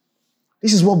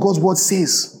 This is what God's word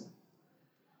says.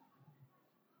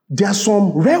 There are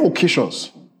some rare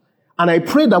occasions, and I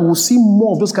pray that we'll see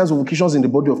more of those kinds of occasions in the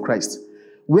body of Christ,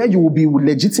 where you will be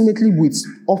legitimately with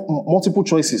multiple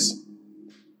choices.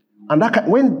 And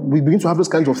when we begin to have those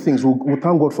kinds of things, we'll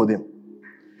thank God for them.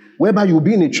 Whereby you'll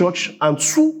be in a church and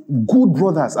two good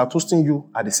brothers are toasting you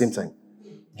at the same time.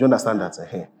 Do you understand that?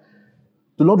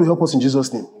 The Lord will help us in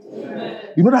Jesus' name. Amen.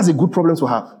 You know that's a good problem to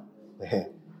have.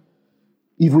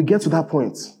 If we get to that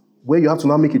point where you have to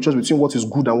now make a choice between what is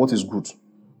good and what is good,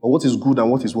 or what is good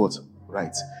and what is what?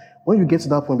 Right. When you get to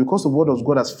that point, because the word of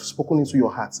God has spoken into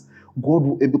your heart,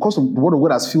 because the word of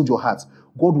God has filled your heart,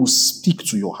 God will speak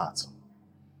to your heart.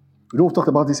 We don't talk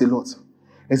about this a lot.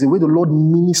 There's a way the Lord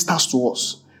ministers to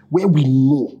us where we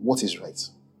know what is right.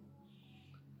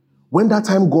 When that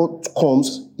time God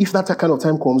comes, if that kind of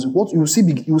time comes, what you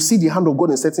see the hand of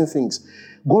God in certain things.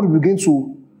 God will begin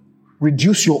to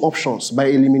reduce your options by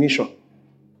elimination.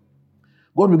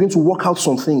 God will begin to work out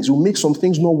some things. He will make some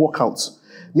things not work out.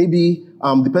 Maybe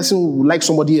the person will like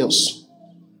somebody else.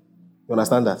 You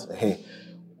understand that?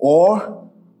 Or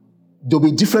there'll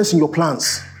be difference in your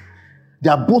plans. They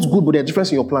are both good, but there are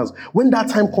difference in your plans. When that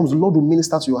time comes, the Lord will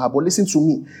minister to your heart. But listen to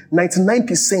me,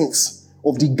 99%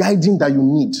 of the guiding that you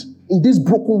need in this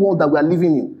broken world that we are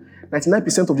living in,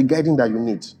 99% of the guiding that you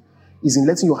need is in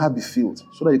letting your heart be filled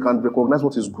so that you can recognize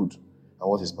what is good and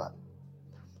what is bad.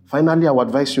 Finally, I will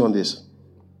advise you on this.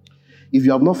 If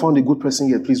you have not found a good person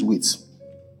yet, please wait.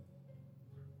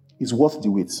 It's worth the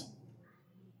wait.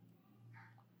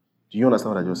 Do you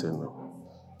understand what I just said now?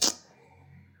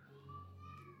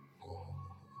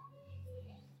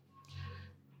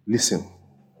 Listen.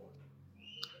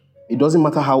 It doesn't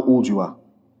matter how old you are.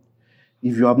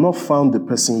 If you have not found the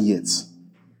person yet,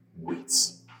 wait.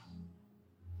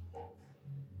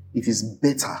 It is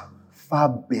better, far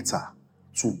better,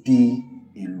 to be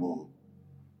alone.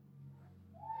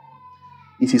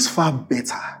 It is far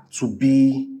better to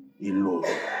be alone.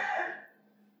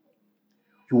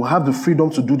 You will have the freedom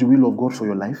to do the will of God for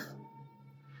your life.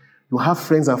 You have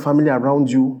friends and family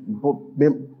around you,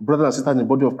 brothers and sisters in the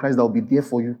body of Christ that will be there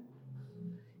for you.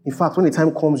 In fact, when the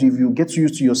time comes, if you get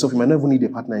used to yourself, you might not even need a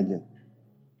partner again.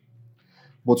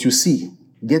 But you see,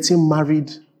 getting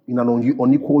married in an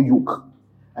unequal yoke.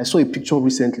 I saw a picture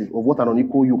recently of what an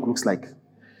unequal yoke looks like.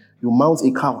 You mount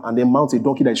a cow and then mount a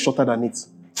donkey that is shorter than it.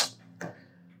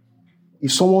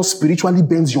 If someone spiritually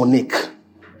bends your neck,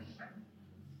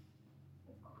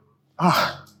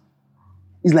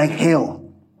 it's like hell.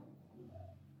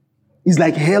 It's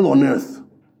like hell on earth.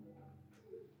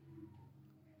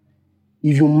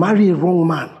 If you marry a wrong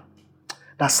man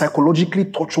that psychologically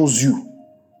tortures you,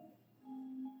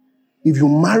 if you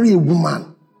marry a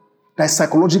woman that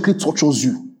psychologically tortures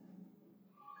you,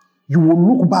 you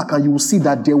will look back and you will see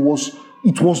that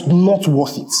it was not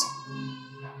worth it.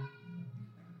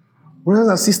 Brothers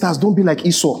and sisters, don't be like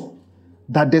Esau.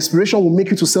 That desperation will make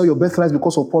you to sell your birthright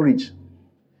because of porridge.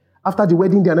 After the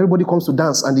wedding day and everybody comes to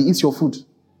dance and they eat your food.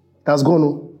 That's gone,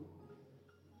 no?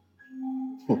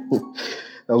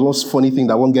 That was one funny thing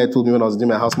that one guy told me when I was doing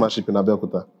my housemanship in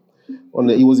Abeokuta.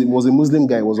 He was a Muslim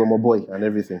guy, he was my boy and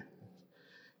everything.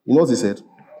 You know what he said?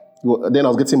 Then I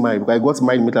was getting married. I got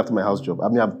married immediately after my house job. I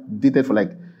mean, I've dated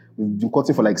we've been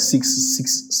courting for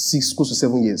six, close to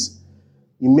 7 years.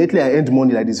 Immediately I earned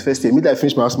money like this first year. Immediately I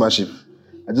finished my housemanship.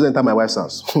 I just entered my wife's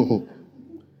house.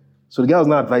 So the guy was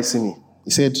now advising me. He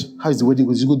said, how is the wedding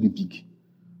going? Is it going to be big?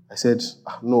 I said,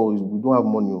 no, we don't have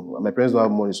money. My parents don't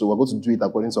have money, so we're going to do it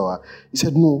according to our... He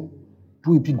said, no,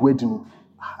 do a big wedding.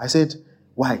 I said,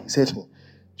 why? He said,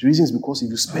 the reason is because if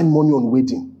you spend money on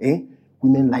wedding,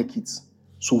 women like it.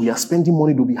 So we are spending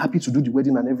money, they'll be happy to do the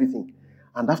wedding and everything.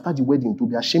 And after the wedding, they'll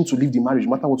be ashamed to leave the marriage,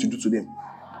 no matter what you do to them.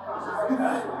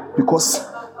 Because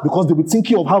they'll be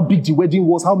thinking of how big the wedding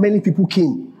was, how many people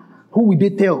came. Who will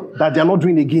they tell that they're not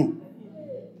doing again?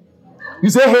 You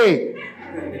say, hey,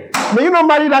 may you not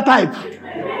marry that type?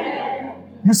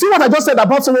 You see what I just said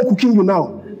about someone cooking you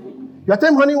now? You're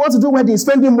telling honey, you want to do wedding,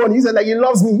 spending money. He said, like, he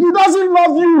loves me. He doesn't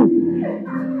love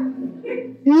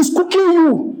you. He's cooking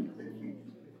you.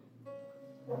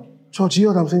 Church, you hear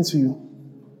what I'm saying to you?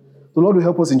 The Lord will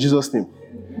help us in Jesus' name.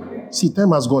 See,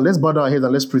 time has gone. Let's bow down our heads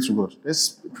and let's pray to God.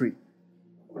 Let's pray.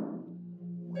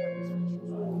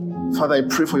 Father, I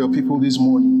pray for your people this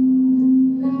morning.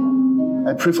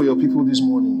 I pray for your people this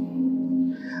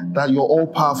morning that your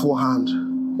all-powerful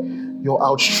hand, your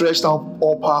outstretched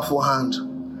all-powerful hand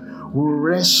will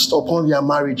rest upon their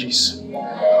marriages,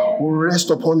 will rest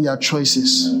upon their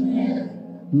choices.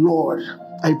 Lord,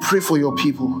 I pray for your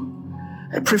people.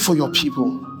 I pray for your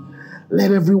people.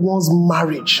 Let everyone's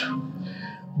marriage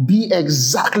be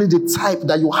exactly the type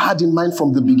that you had in mind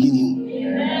from the beginning.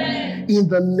 Amen. In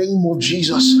the name of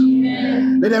Jesus.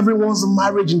 Amen. Let everyone's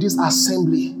marriage in this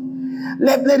assembly,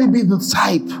 let it be the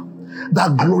type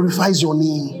that glorifies your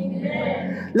name.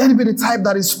 Amen. Let it be the type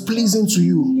that is pleasing to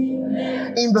you.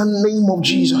 Amen. In the name of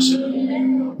Jesus.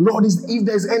 Amen. Lord, if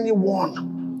there's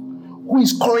anyone who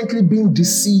is currently being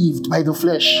deceived by the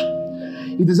flesh,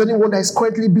 if there's anyone that is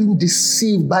currently being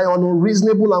deceived by an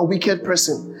unreasonable and wicked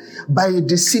person, by a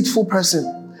deceitful person,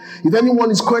 if anyone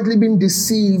is currently being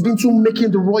deceived into making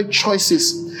the right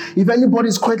choices, if anybody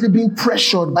is currently being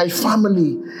pressured by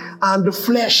family and the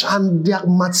flesh and their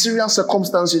material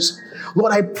circumstances,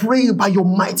 Lord, I pray by your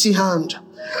mighty hand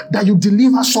that you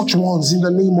deliver such ones in the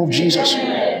name of Jesus.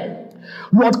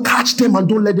 Lord, catch them and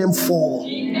don't let them fall.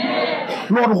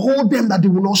 Lord, hold them that they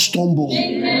will not stumble.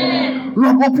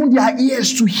 Lord, open their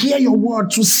ears to hear your word,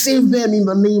 to save them in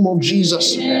the name of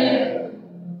Jesus.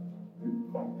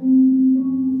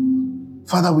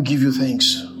 Father, we give you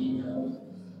thanks.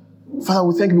 Father,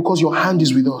 we thank you because your hand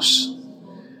is with us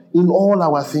in all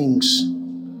our things.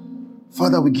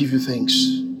 Father, we give you thanks.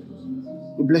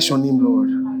 We bless your name, Lord.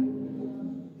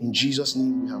 In Jesus'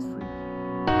 name we have prayed.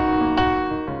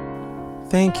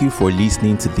 Thank you for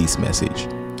listening to this message.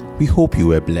 We hope you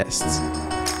were blessed.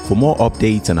 For more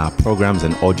updates on our programs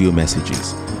and audio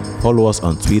messages, follow us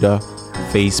on Twitter,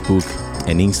 Facebook,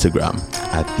 and Instagram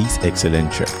at This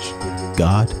Excellent Church.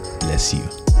 God bless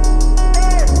you.